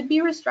could be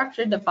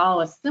restructured to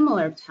follow a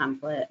similar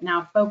template,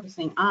 now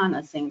focusing on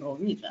a single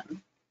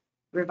region.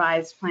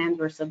 Revised plans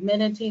were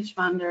submitted to each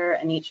funder,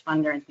 and each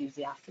funder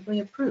enthusiastically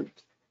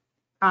approved.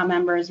 CAW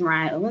members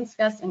Mariah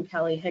Olinskas and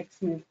Kelly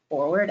Hicks moved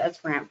forward as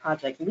grant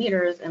project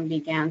leaders and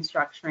began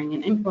structuring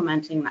and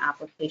implementing the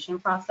application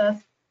process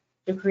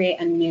to create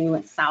a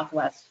new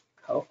Southwest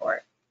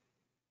cohort.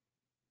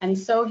 And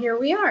so here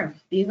we are.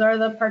 These are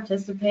the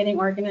participating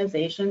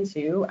organizations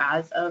who,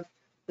 as of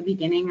the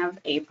beginning of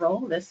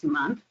April this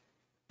month,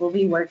 will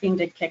be working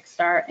to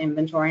kickstart,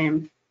 inventory,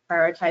 and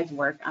prioritize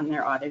work on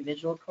their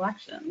audiovisual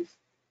collections.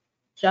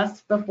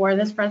 Just before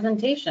this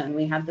presentation,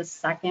 we had the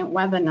second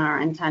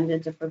webinar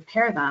intended to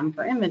prepare them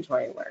for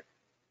inventory work.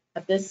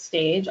 At this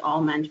stage, all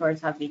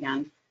mentors have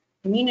begun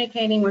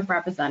communicating with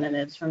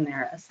representatives from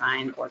their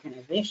assigned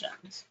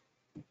organizations.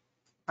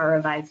 Our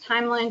revised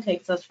timeline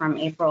takes us from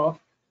April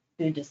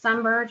to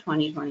December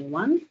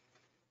 2021.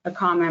 A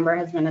CAW member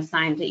has been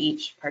assigned to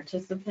each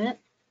participant.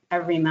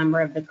 Every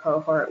member of the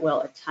cohort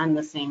will attend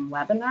the same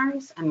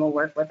webinars and will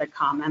work with a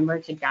CAW member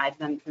to guide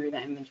them through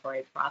the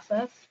inventory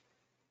process.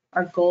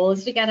 Our goal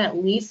is to get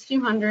at least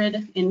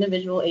 200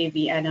 individual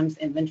AV items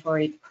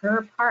inventoried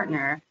per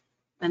partner,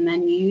 and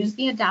then use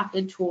the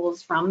adapted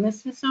tools from the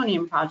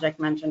Smithsonian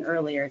project mentioned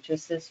earlier to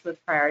assist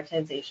with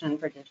prioritization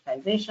for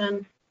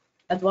digitization,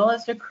 as well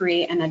as to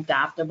create an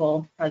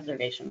adaptable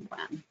preservation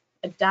plan.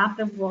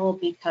 Adaptable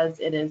because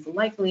it is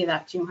likely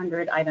that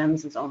 200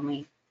 items is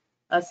only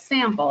a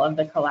sample of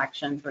the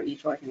collection for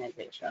each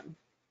organization.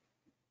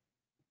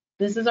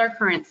 This is our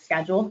current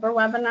schedule for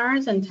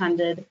webinars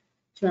intended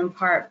to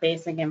impart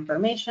basic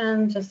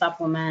information to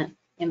supplement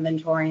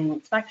inventory and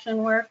inspection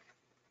work.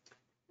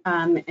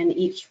 And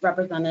each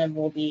representative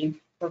will be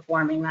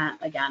performing that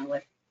again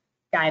with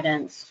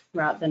guidance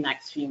throughout the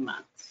next few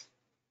months.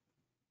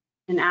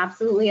 An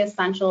absolutely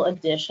essential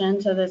addition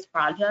to this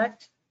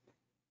project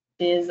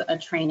is a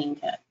training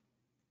kit.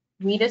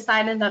 We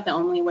decided that the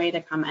only way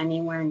to come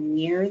anywhere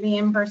near the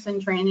in-person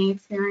training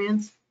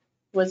experience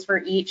was for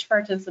each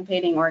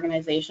participating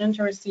organization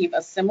to receive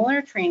a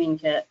similar training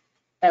kit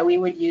that we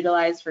would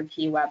utilize for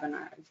key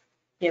webinars,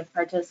 give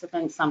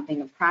participants something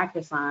to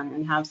practice on,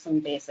 and have some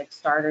basic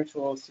starter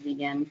tools to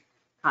begin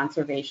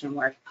conservation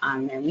work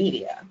on their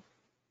media.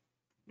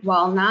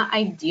 While not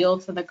ideal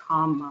to the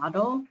CAW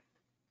model,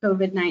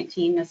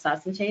 COVID-19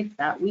 necessitates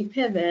that we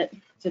pivot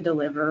to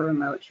deliver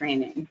remote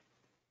training.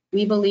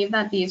 We believe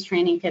that these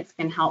training kits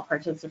can help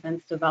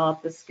participants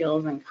develop the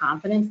skills and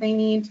confidence they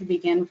need to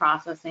begin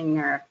processing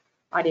their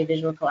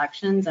audiovisual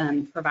collections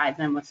and provide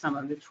them with some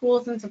of the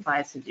tools and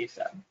supplies to do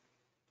so.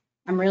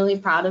 I'm really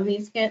proud of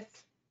these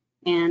kits,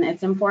 and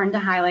it's important to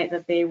highlight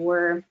that they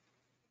were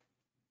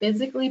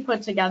physically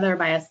put together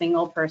by a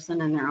single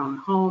person in their own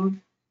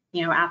home,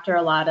 after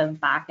a lot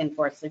of back and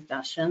forth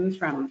suggestions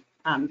from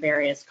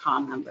various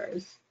CAW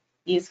members.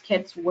 These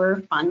kits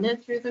were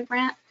funded through the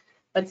grant,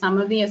 but some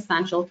of the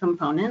essential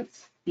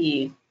components,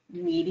 the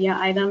media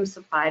items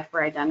supplied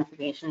for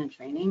identification and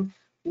training,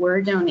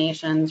 were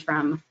donations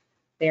from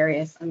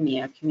various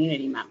EMEA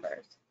community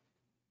members.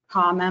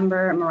 CAW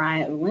member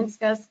Mariah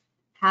Ulinskas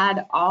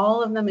had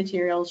all of the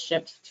materials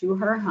shipped to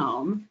her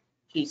home.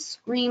 She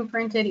screen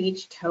printed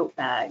each tote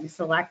bag,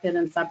 selected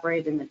and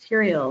separated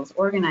materials,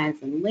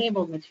 organized and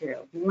labeled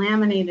materials,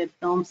 laminated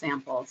film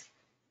samples,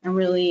 and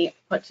really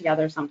put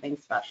together something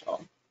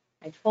special.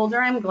 I told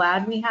her I'm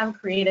glad we have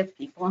creative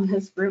people in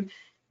this group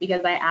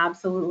because I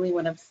absolutely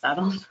would have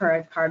settled for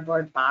a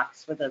cardboard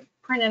box with a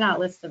printed out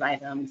list of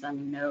items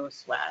and no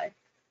swag.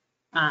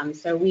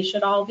 So we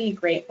should all be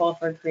grateful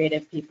for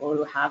creative people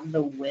who have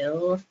the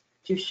will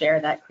to share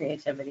that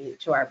creativity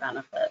to our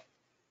benefit.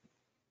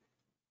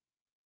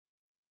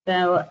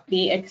 So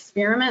the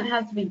experiment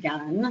has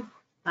begun,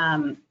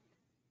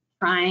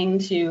 trying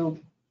to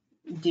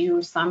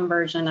do some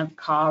version of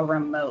CAW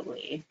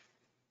remotely.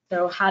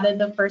 So how did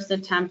the first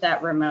attempt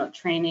at remote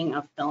training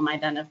of film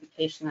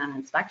identification and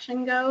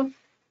inspection go?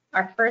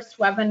 Our first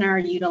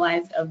webinar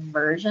utilized a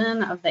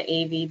version of the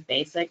AV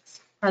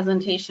basics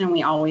presentation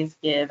we always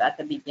give at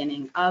the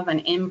beginning of an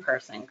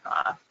in-person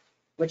CAW,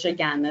 which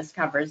again, this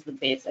covers the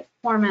basic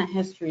format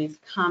histories,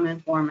 common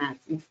formats,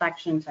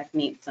 inspection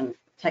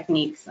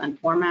techniques and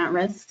format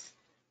risks.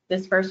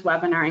 This first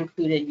webinar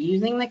included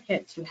using the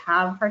kit to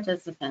have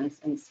participants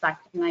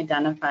inspect and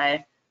identify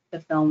the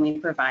film we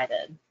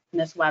provided. And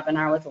this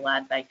webinar was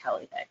led by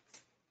Kelly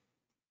Hicks.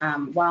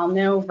 While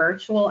no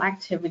virtual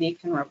activity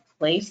can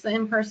replace the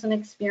in-person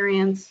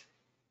experience,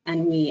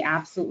 and we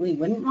absolutely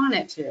wouldn't want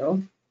it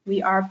to,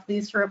 we are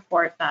pleased to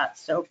report that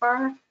so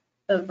far,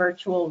 the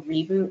virtual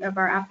reboot of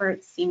our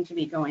efforts seem to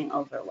be going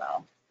over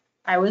well.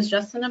 I was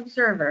just an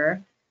observer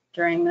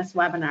during this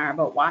webinar,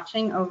 but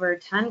watching over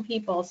 10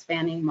 people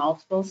spanning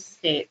multiple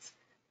states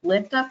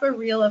lift up a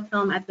reel of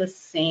film at the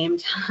same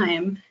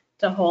time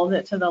to hold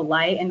it to the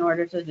light in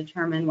order to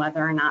determine whether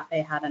or not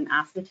they had an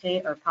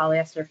acetate or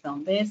polyester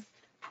film base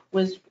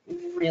was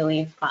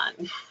really fun.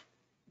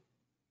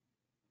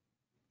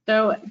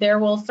 So there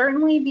will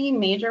certainly be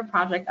major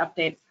project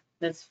updates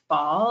this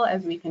fall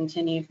as we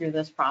continue through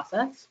this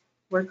process.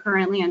 We're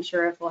currently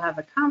unsure if we'll have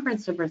a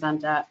conference to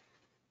present at,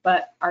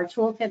 but our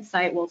toolkit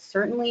site will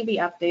certainly be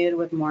updated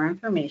with more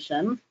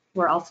information.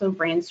 We're also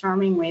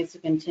brainstorming ways to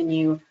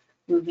continue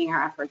moving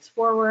our efforts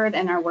forward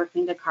and are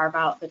working to carve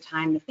out the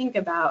time to think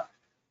about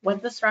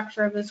what the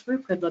structure of this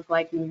group could look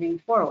like moving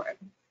forward.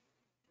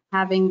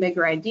 Having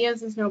bigger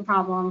ideas is no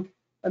problem,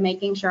 but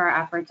making sure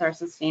our efforts are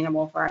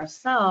sustainable for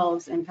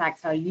ourselves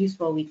impacts how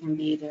useful we can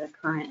be to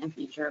current and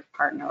future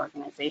partner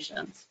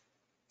organizations.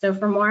 So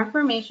for more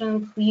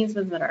information, please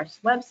visit our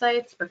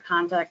websites or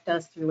contact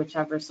us through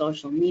whichever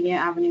social media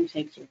avenue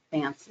takes your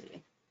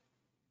fancy.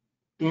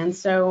 And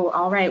so,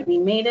 all right, we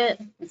made it.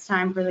 It's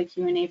time for the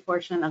Q&A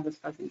portion of this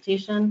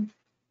presentation.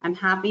 I'm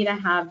happy to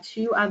have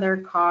two other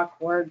CAW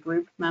core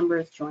group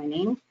members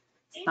joining,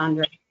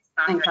 Sandra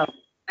and Kelly.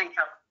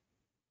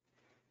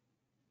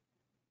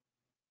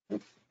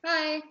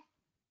 Hi.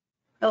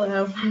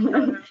 Hello.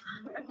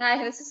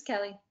 Hi, this is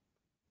Kelly.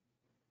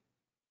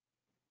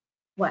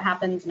 What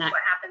happens next?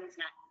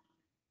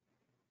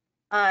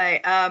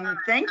 Hi,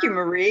 thank you,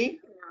 Marie.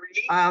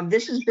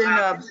 This has been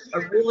a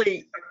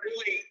really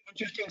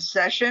interesting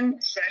session.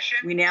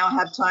 We now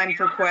have time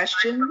for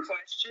questions.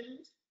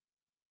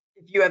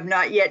 If you have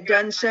not yet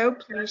done so,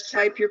 please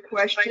type your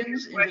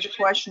questions into the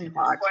question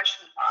box.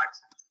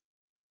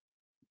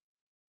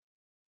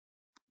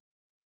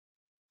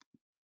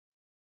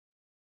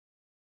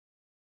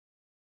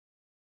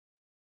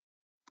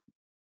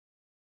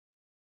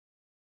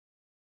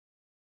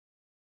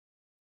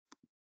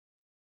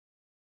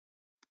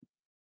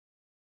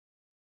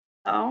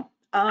 Oh,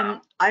 I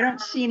don't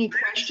see any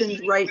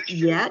questions right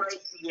yet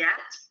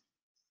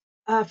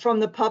from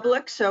the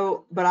public.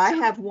 So, but I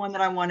have one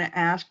that I want to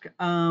ask.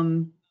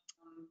 Oh,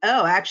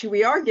 actually,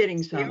 we are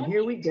getting some.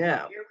 Here we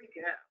go.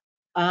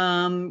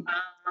 Laminate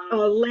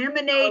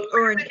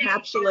or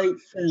encapsulate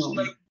film.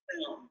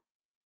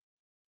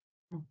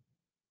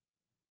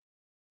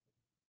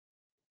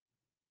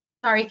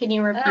 Sorry, can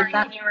you repeat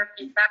that?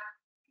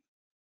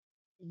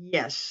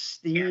 Yes,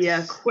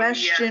 the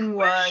question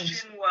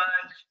was,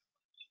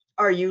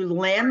 are you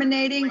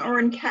laminating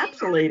or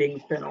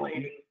encapsulating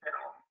film?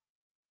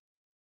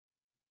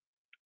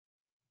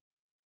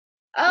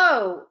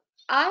 Oh,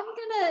 I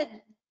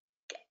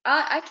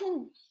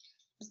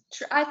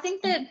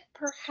think that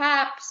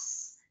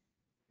perhaps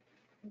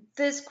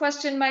this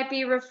question might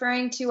be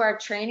referring to our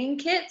training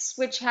kits,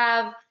 which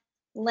have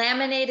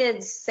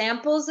laminated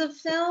samples of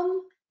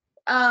film.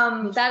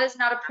 That is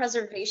not a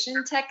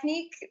preservation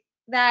technique.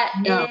 That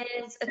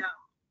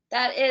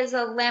is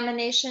a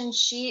lamination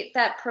sheet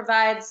that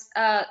provides,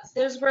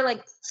 those were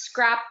like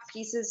scrap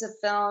pieces of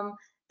film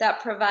that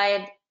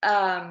provide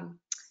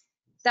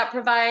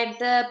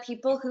the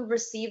people who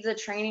receive the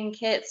training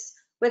kits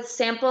with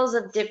samples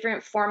of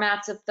different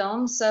formats of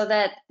film, so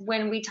that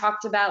when we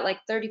talked about like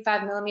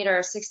 35 millimeter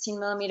or 16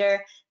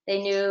 millimeter,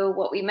 they knew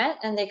what we meant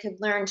and they could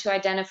learn to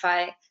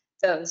identify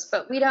those.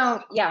 But we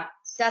don't,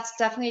 that's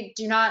definitely,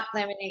 do not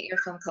laminate your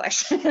film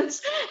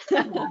collections.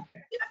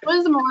 It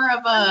was more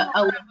of a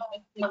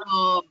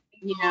logistical,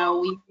 we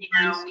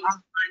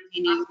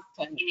need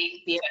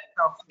to be able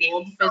to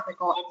hold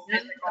physical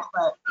evidence,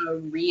 but a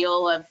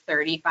reel of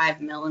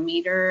 35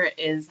 millimeter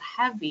is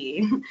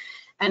heavy,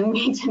 and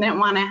we didn't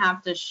want to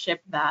have to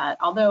ship that.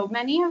 Although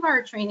many of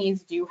our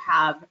trainees do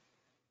have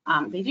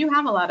They do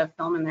have a lot of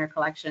film in their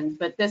collections,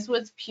 but this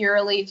was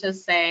purely to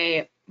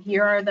say,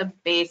 here are the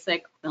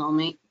basic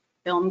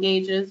film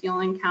gauges you'll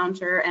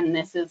encounter, and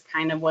this is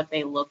kind of what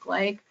they look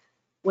like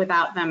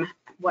without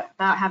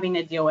having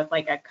to deal with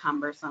like a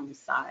cumbersome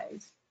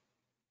size.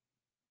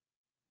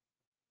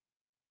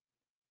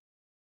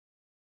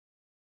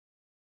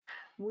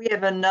 We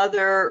have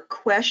another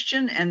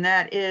question, and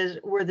that is,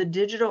 were the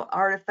digital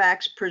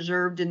artifacts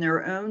preserved in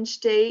their own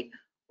state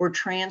or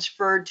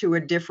transferred to a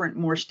different,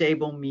 more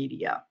stable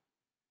media?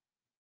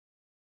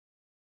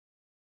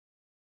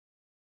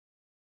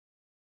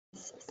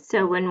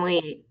 So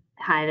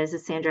hi, this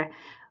is Sandra.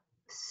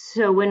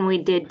 So when we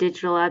did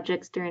digital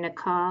objects during a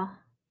CAW?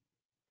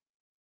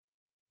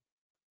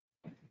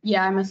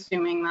 Yeah, I'm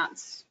assuming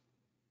that's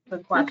the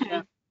question.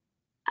 Okay.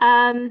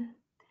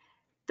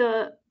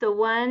 The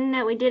one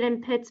that we did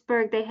in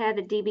Pittsburgh, they had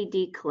a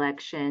DVD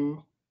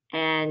collection,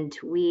 and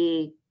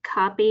we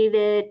copied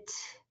it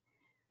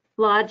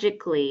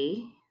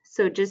logically,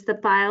 so just the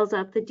files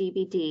off the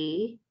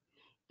DVD,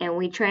 and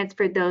we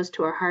transferred those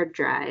to a hard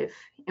drive.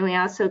 And we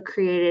also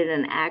created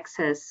an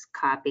access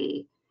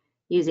copy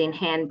using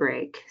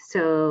Handbrake.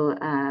 So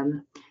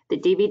the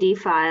DVD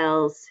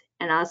files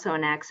and also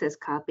an access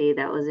copy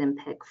that was in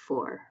PIC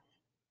 4.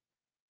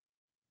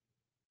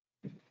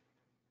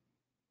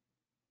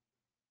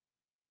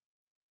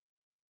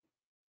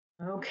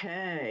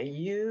 Okay,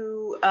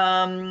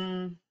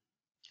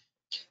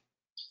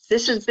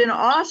 this has been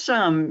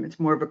awesome. It's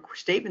more of a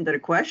statement than a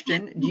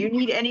question. Do you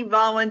need any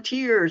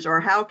volunteers,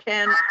 or how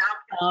can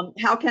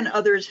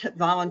others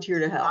volunteer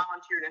to help?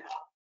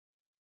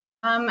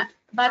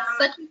 That's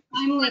such a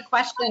timely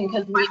question,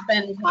 because we've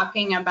been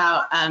talking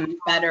about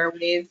better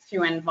ways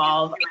to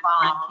involve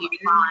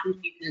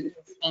volunteers.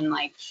 It's been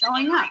like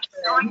showing up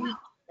for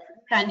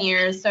 10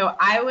 years. So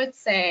I would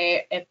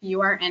say, if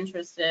you are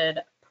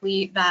interested,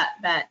 please,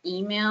 that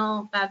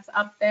email that's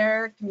up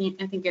there,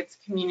 I think it's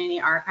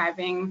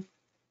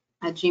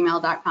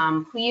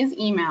communityarchiving@gmail.com. Please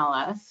email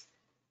us.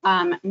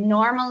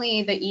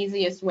 Normally, the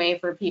easiest way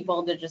for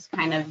people to just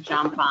kind of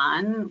jump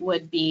on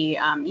would be,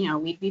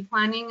 we'd be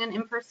planning an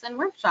in-person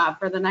workshop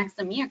for the next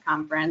EMEA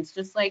conference.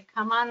 Just like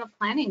come on the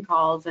planning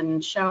calls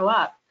and show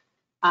up.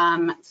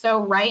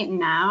 So right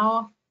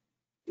now,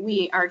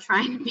 we are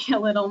trying to be a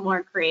little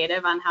more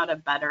creative on how to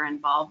better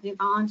involve the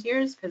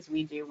volunteers, because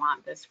we do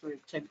want this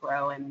group to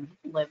grow and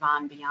live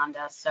on beyond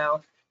us.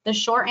 So the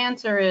short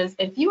answer is,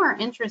 if you are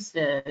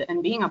interested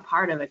in being a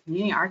part of a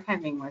community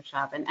archiving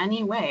workshop in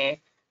any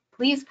way,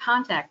 please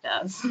contact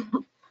us.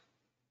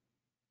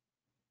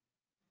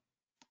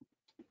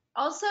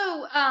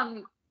 Also,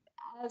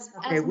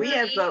 Okay, we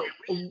have,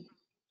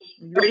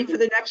 ready for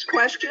the next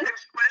question?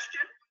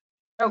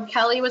 Oh,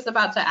 Kelly was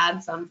about to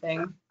add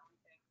something.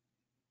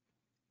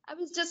 I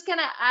was just going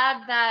to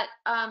add that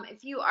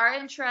if you are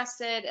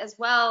interested as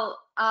well,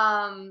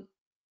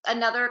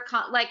 another,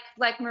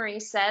 like Marie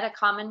said, a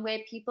common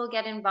way people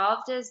get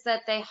involved is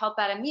that they help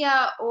at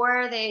EMEA,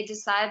 or they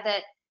decide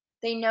that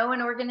they know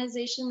an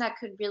organization that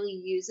could really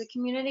use a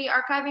community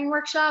archiving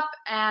workshop,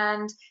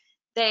 and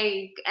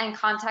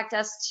contact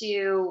us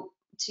to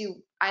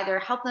either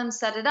help them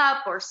set it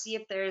up, or see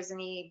if there's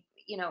any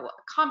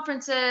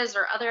conferences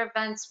or other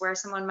events where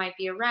someone might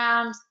be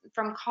around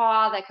from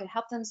CAW that could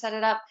help them set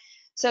it up.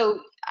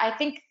 So I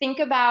think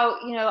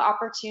about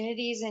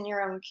opportunities in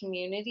your own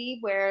community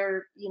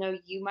where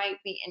you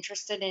might be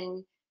interested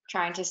in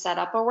trying to set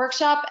up a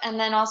workshop, and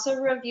then also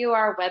review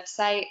our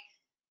website,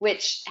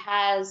 which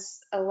has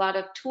a lot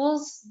of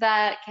tools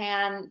that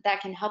can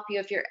help you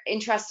if you're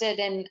interested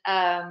in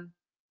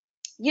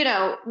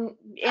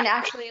in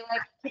actually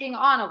like putting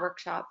on a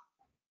workshop.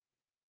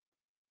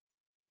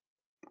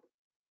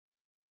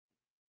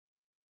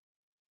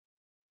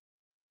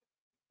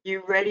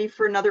 You ready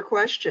for another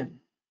question?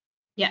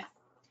 Yeah.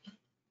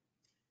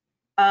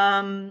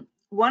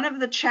 One of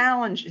the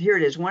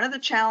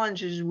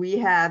challenges we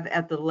have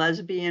at the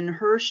Lesbian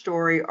Her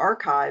Story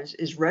archives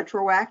is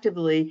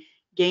retroactively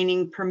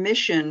gaining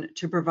permission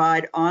to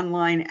provide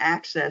online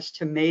access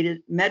to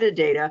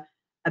metadata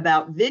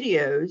about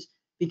videos,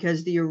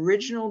 because the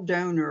original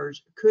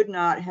donors could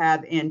not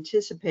have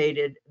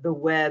anticipated the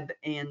web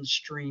and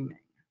streaming.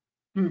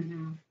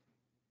 Mm-hmm.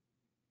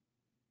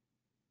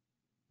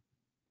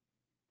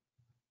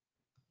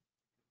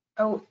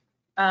 Oh,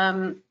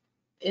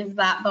 is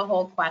that the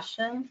whole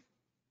question?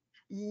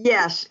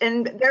 Yes,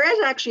 and there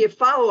is actually a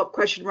follow-up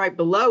question right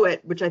below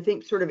it, which I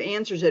think sort of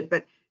answers it,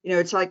 but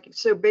it's like,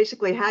 so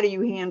basically, how do you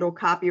handle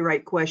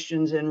copyright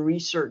questions and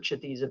research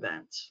at these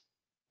events?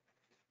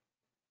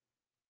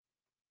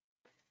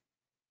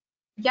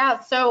 Yeah,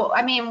 so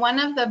I mean, one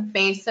of the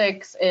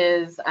basics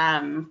is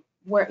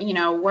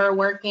we're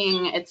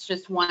working, it's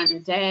just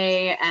one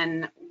day,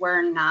 and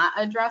we're not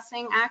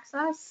addressing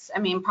access. I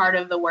mean, part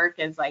of the work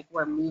is like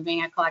we're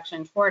moving a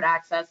collection toward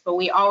access, but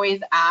we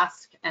always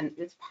ask, and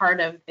it's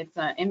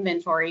an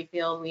inventory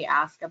field, we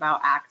ask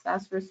about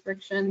access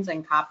restrictions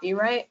and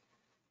copyright,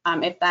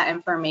 if that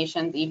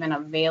information's even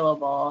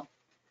available.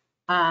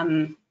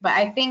 But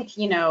I think,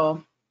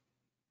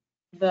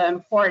 the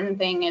important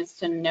thing is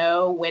to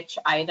know which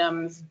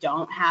items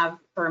don't have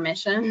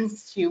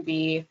permissions to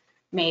be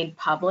made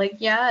public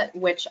yet,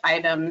 which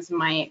items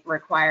might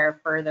require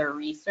further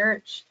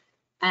research.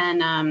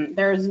 And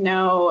there's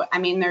no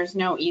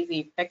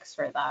easy fix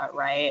for that,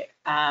 right?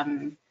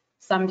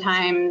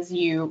 Sometimes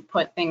you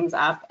put things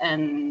up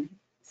and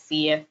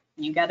see if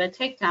you get a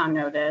takedown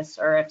notice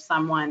or if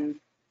someone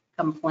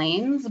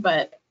complains,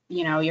 but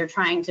you're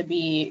trying to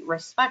be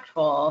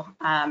respectful,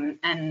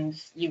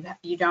 and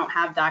you don't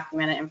have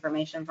documented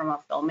information from a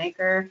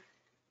filmmaker.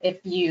 If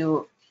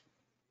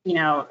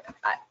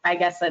I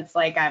guess it's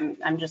like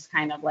I'm just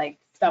kind of like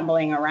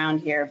stumbling around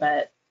here,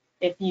 but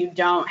if you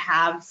don't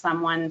have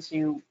someone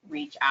to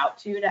reach out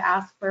to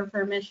ask for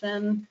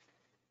permission,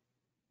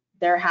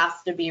 there has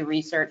to be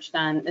research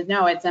done.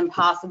 No, it's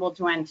impossible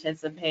to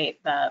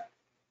anticipate that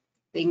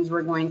things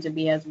were going to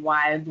be as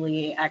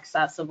widely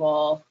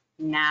accessible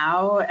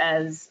now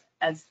as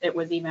it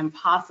was even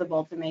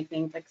possible to make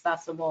things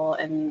accessible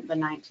in the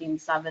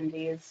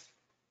 1970s.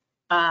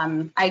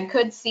 I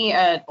could see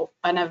an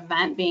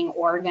event being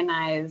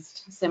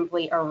organized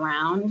simply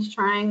around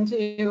trying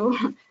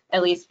to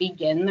at least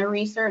begin the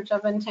research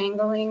of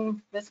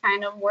untangling this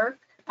kind of work.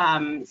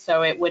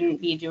 So it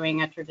wouldn't be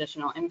doing a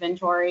traditional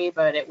inventory,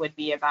 but it would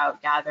be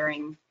about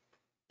gathering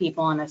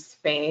people in a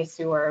space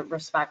who are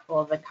respectful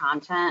of the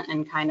content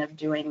and kind of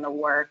doing the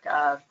work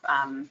of,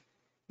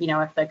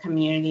 if the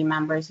community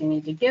members who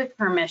need to give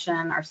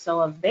permission are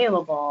still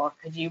available,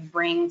 could you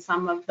bring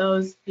some of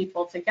those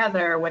people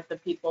together with the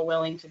people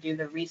willing to do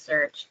the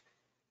research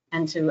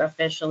and to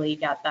officially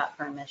get that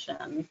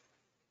permission?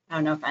 I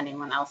don't know if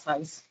anyone else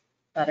has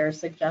better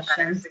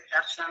suggestions.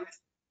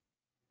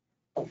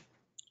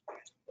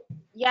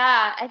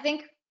 Yeah, I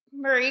think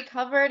Marie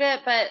covered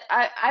it, but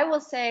I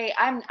will say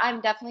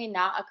I'm definitely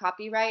not a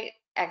copyright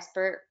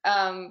expert.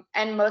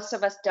 And most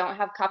of us don't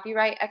have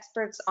copyright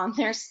experts on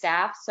their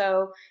staff,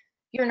 so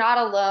you're not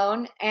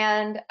alone.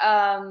 And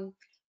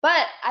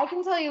but I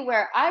can tell you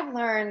where I've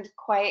learned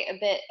quite a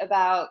bit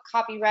about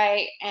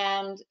copyright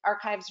and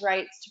archives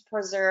rights to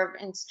preserve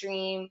and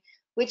stream,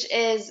 which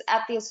is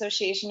at the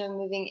Association of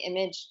Moving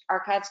Image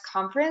Archives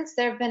conference.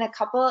 There have been a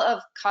couple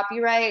of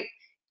copyright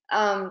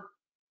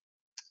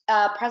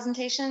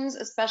presentations,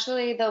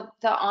 especially the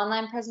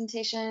online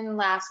presentation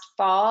last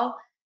fall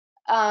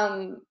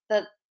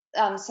that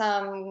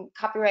some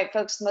copyright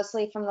folks,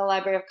 mostly from the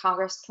Library of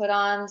Congress, put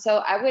on. So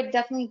I would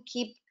definitely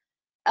keep,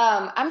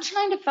 I'm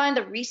trying to find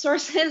the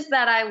resources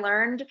that I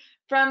learned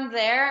from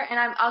there,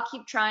 and I'll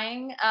keep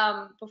trying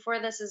before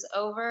this is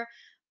over.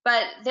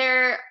 But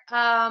there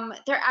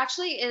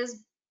actually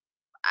is,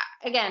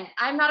 again,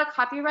 I'm not a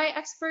copyright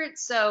expert,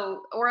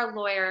 or a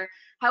lawyer.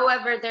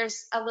 However,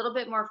 there's a little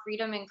bit more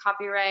freedom in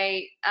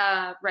copyright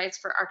rights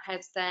for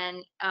archives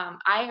than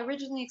I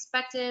originally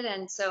expected,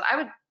 and so I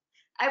would.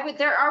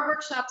 There are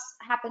workshops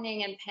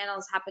happening and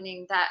panels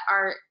happening that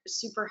are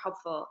super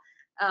helpful,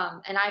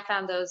 and I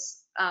found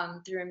those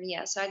through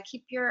EMEA. So I'd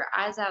keep your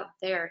eyes out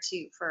there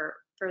too for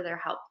further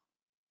help.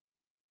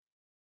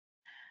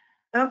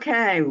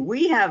 Okay,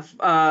 we have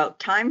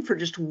time for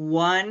just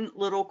one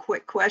little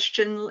quick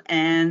question,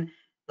 and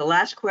the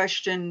last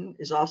question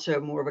is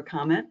also more of a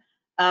comment.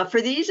 For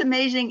these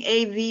amazing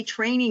AV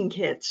training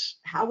kits,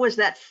 how was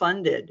that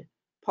funded?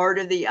 Part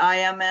of the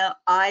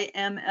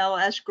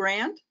IMLS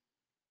grant?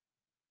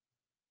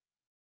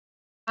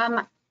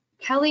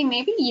 Kelly,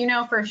 maybe you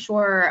know for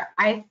sure.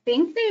 I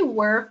think they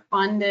were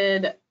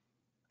funded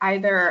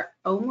either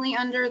only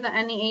under the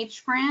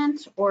NEH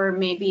grant, or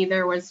maybe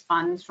there was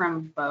funds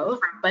from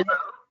both, but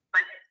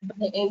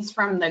it is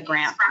from the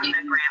grant.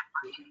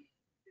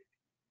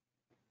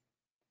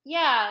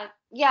 Yeah,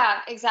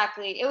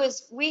 exactly.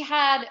 We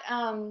had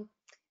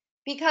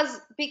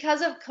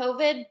because of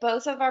COVID,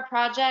 both of our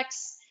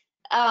projects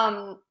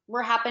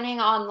were happening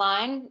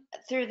online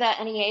through the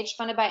NEH,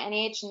 funded by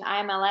NEH and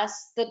IMLS.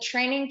 The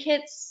training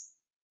kits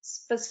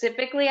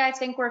specifically, I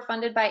think, were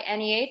funded by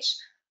NEH,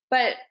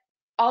 but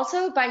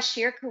also by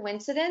sheer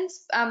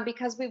coincidence,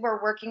 because we were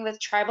working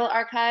with tribal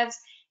archives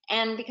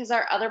and because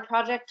our other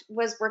project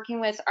was working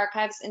with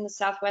archives in the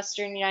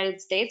southwestern United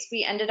States,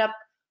 we ended up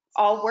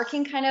all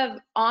working kind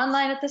of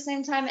online at the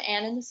same time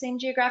and in the same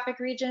geographic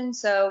region.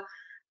 So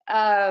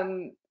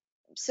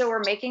we're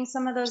making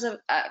some of those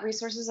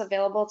resources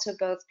available to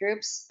both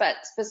groups, but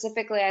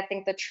specifically, I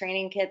think the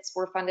training kits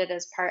were funded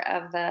as part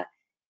of the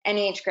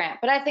NEH grant.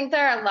 But I think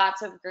there are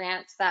lots of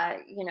grants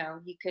that,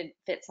 you could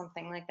fit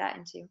something like that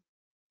into.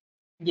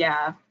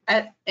 Yeah,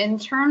 in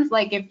terms,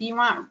 like, if you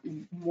want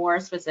more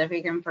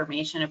specific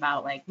information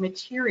about like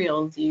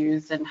materials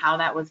used and how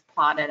that was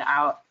plotted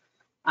out,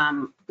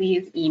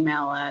 please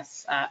email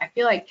us. I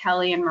feel like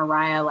Kelly and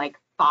Mariah like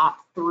thought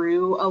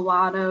through a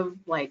lot of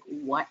like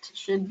what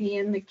should be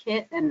in the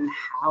kit and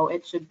how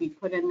it should be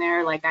put in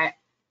there. Like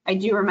I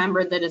do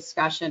remember the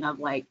discussion of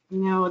like,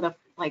 the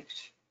like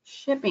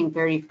shipping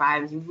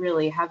 35 is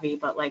really heavy,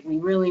 but like we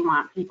really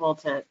want people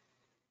to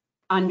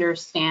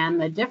understand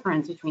the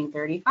difference between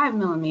 35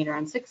 millimeter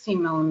and 16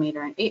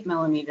 millimeter and 8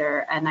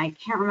 millimeter. And I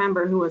can't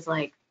remember who was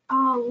like,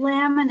 oh,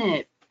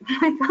 laminate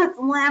like, let's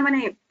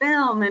laminate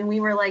film. And we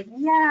were like,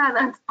 yeah,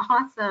 that's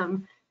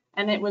awesome.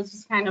 And it was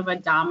just kind of a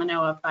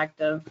domino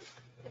effect of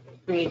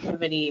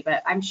creativity,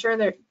 but I'm sure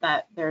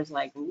that there's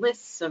like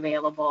lists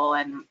available,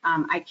 and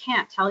I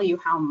can't tell you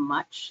how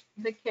much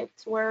the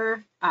kits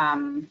were.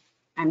 I'm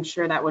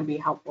sure that would be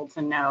helpful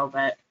to know,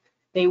 but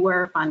they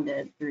were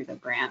funded through the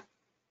grant.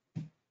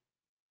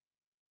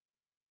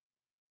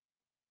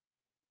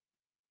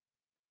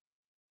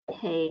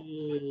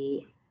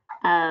 Hey,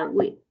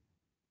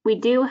 we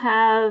do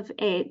have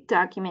a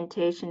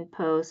documentation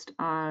post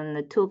on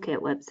the toolkit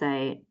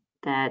website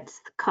that's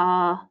the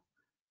CAW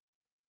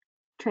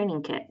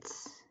training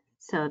kits.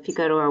 So if you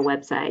go to our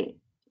website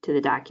to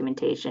the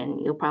documentation,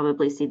 you'll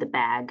probably see the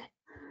bag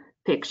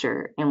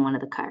picture in one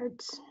of the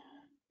cards.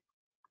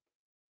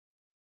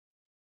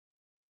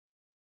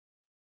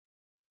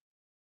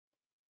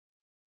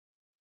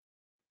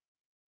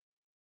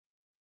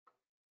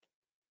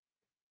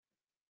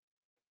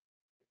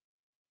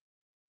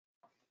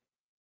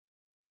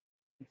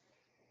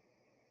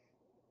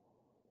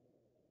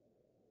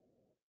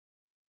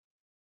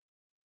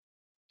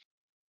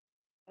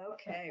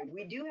 Okay,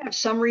 we do have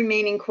some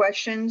remaining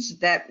questions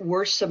that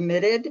were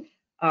submitted.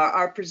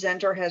 Our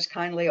presenter has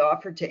kindly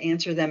offered to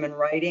answer them in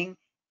writing,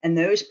 and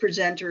those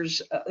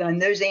answers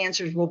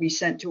will be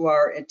sent to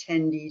our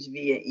attendees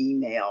via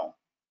email.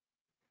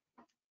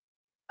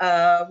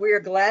 We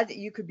are glad that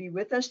you could be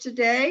with us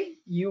today.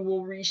 You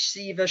will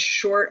receive a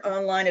short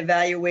online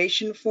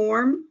evaluation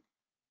form.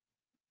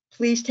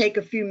 Please take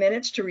a few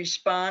minutes to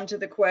respond to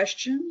the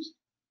questions.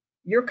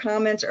 Your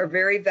comments are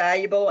very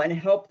valuable and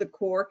help the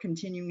CORE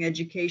Continuing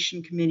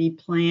Education Committee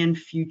plan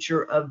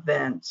future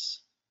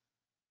events.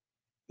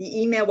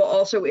 The email will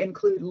also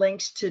include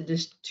links to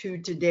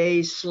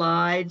today's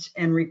slides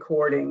and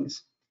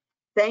recordings.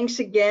 Thanks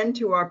again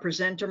to our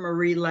presenter,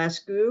 Marie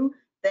Lascu.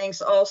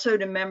 Thanks also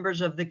to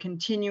members of the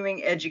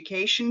Continuing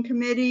Education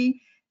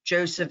Committee,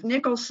 Joseph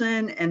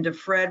Nicholson, and to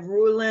Fred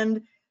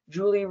Ruland,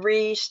 Julie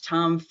Reese,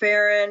 Tom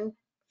Farron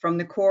from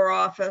the CORE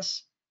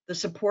office. The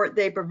support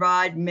they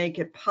provide make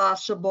it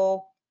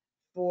possible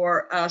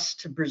for us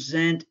to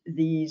present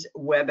these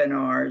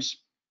webinars.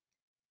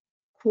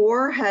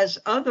 CORE has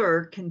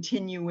other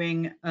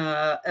continuing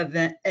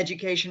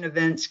education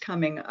events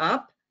coming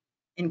up,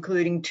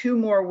 including 2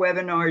 more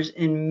webinars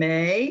in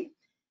May.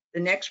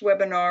 The next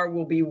webinar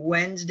will be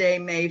Wednesday,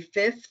 May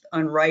 5th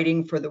on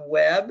writing for the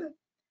web.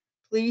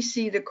 Please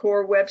see the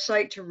CORE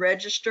website to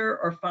register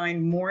or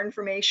find more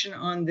information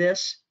on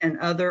this and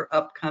other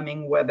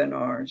upcoming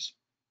webinars.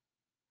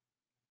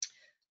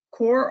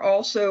 CORE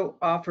also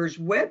offers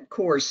web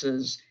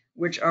courses,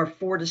 which are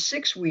 4 to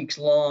 6 weeks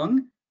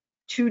long,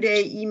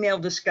 2-day email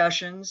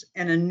discussions,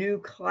 and a new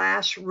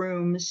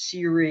classroom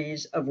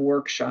series of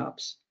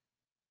workshops.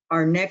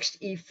 Our next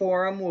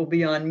e-forum will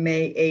be on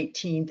May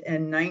 18th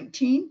and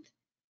 19th,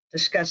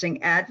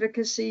 discussing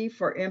advocacy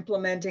for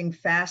implementing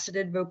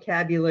faceted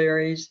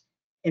vocabularies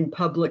in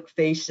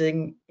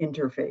public-facing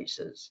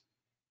interfaces.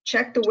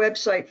 Check the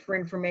website for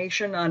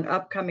information on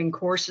upcoming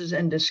courses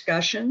and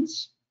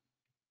discussions.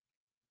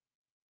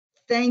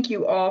 Thank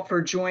you all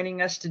for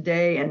joining us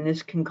today, and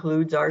this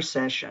concludes our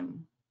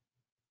session.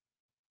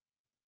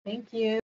 Thank you.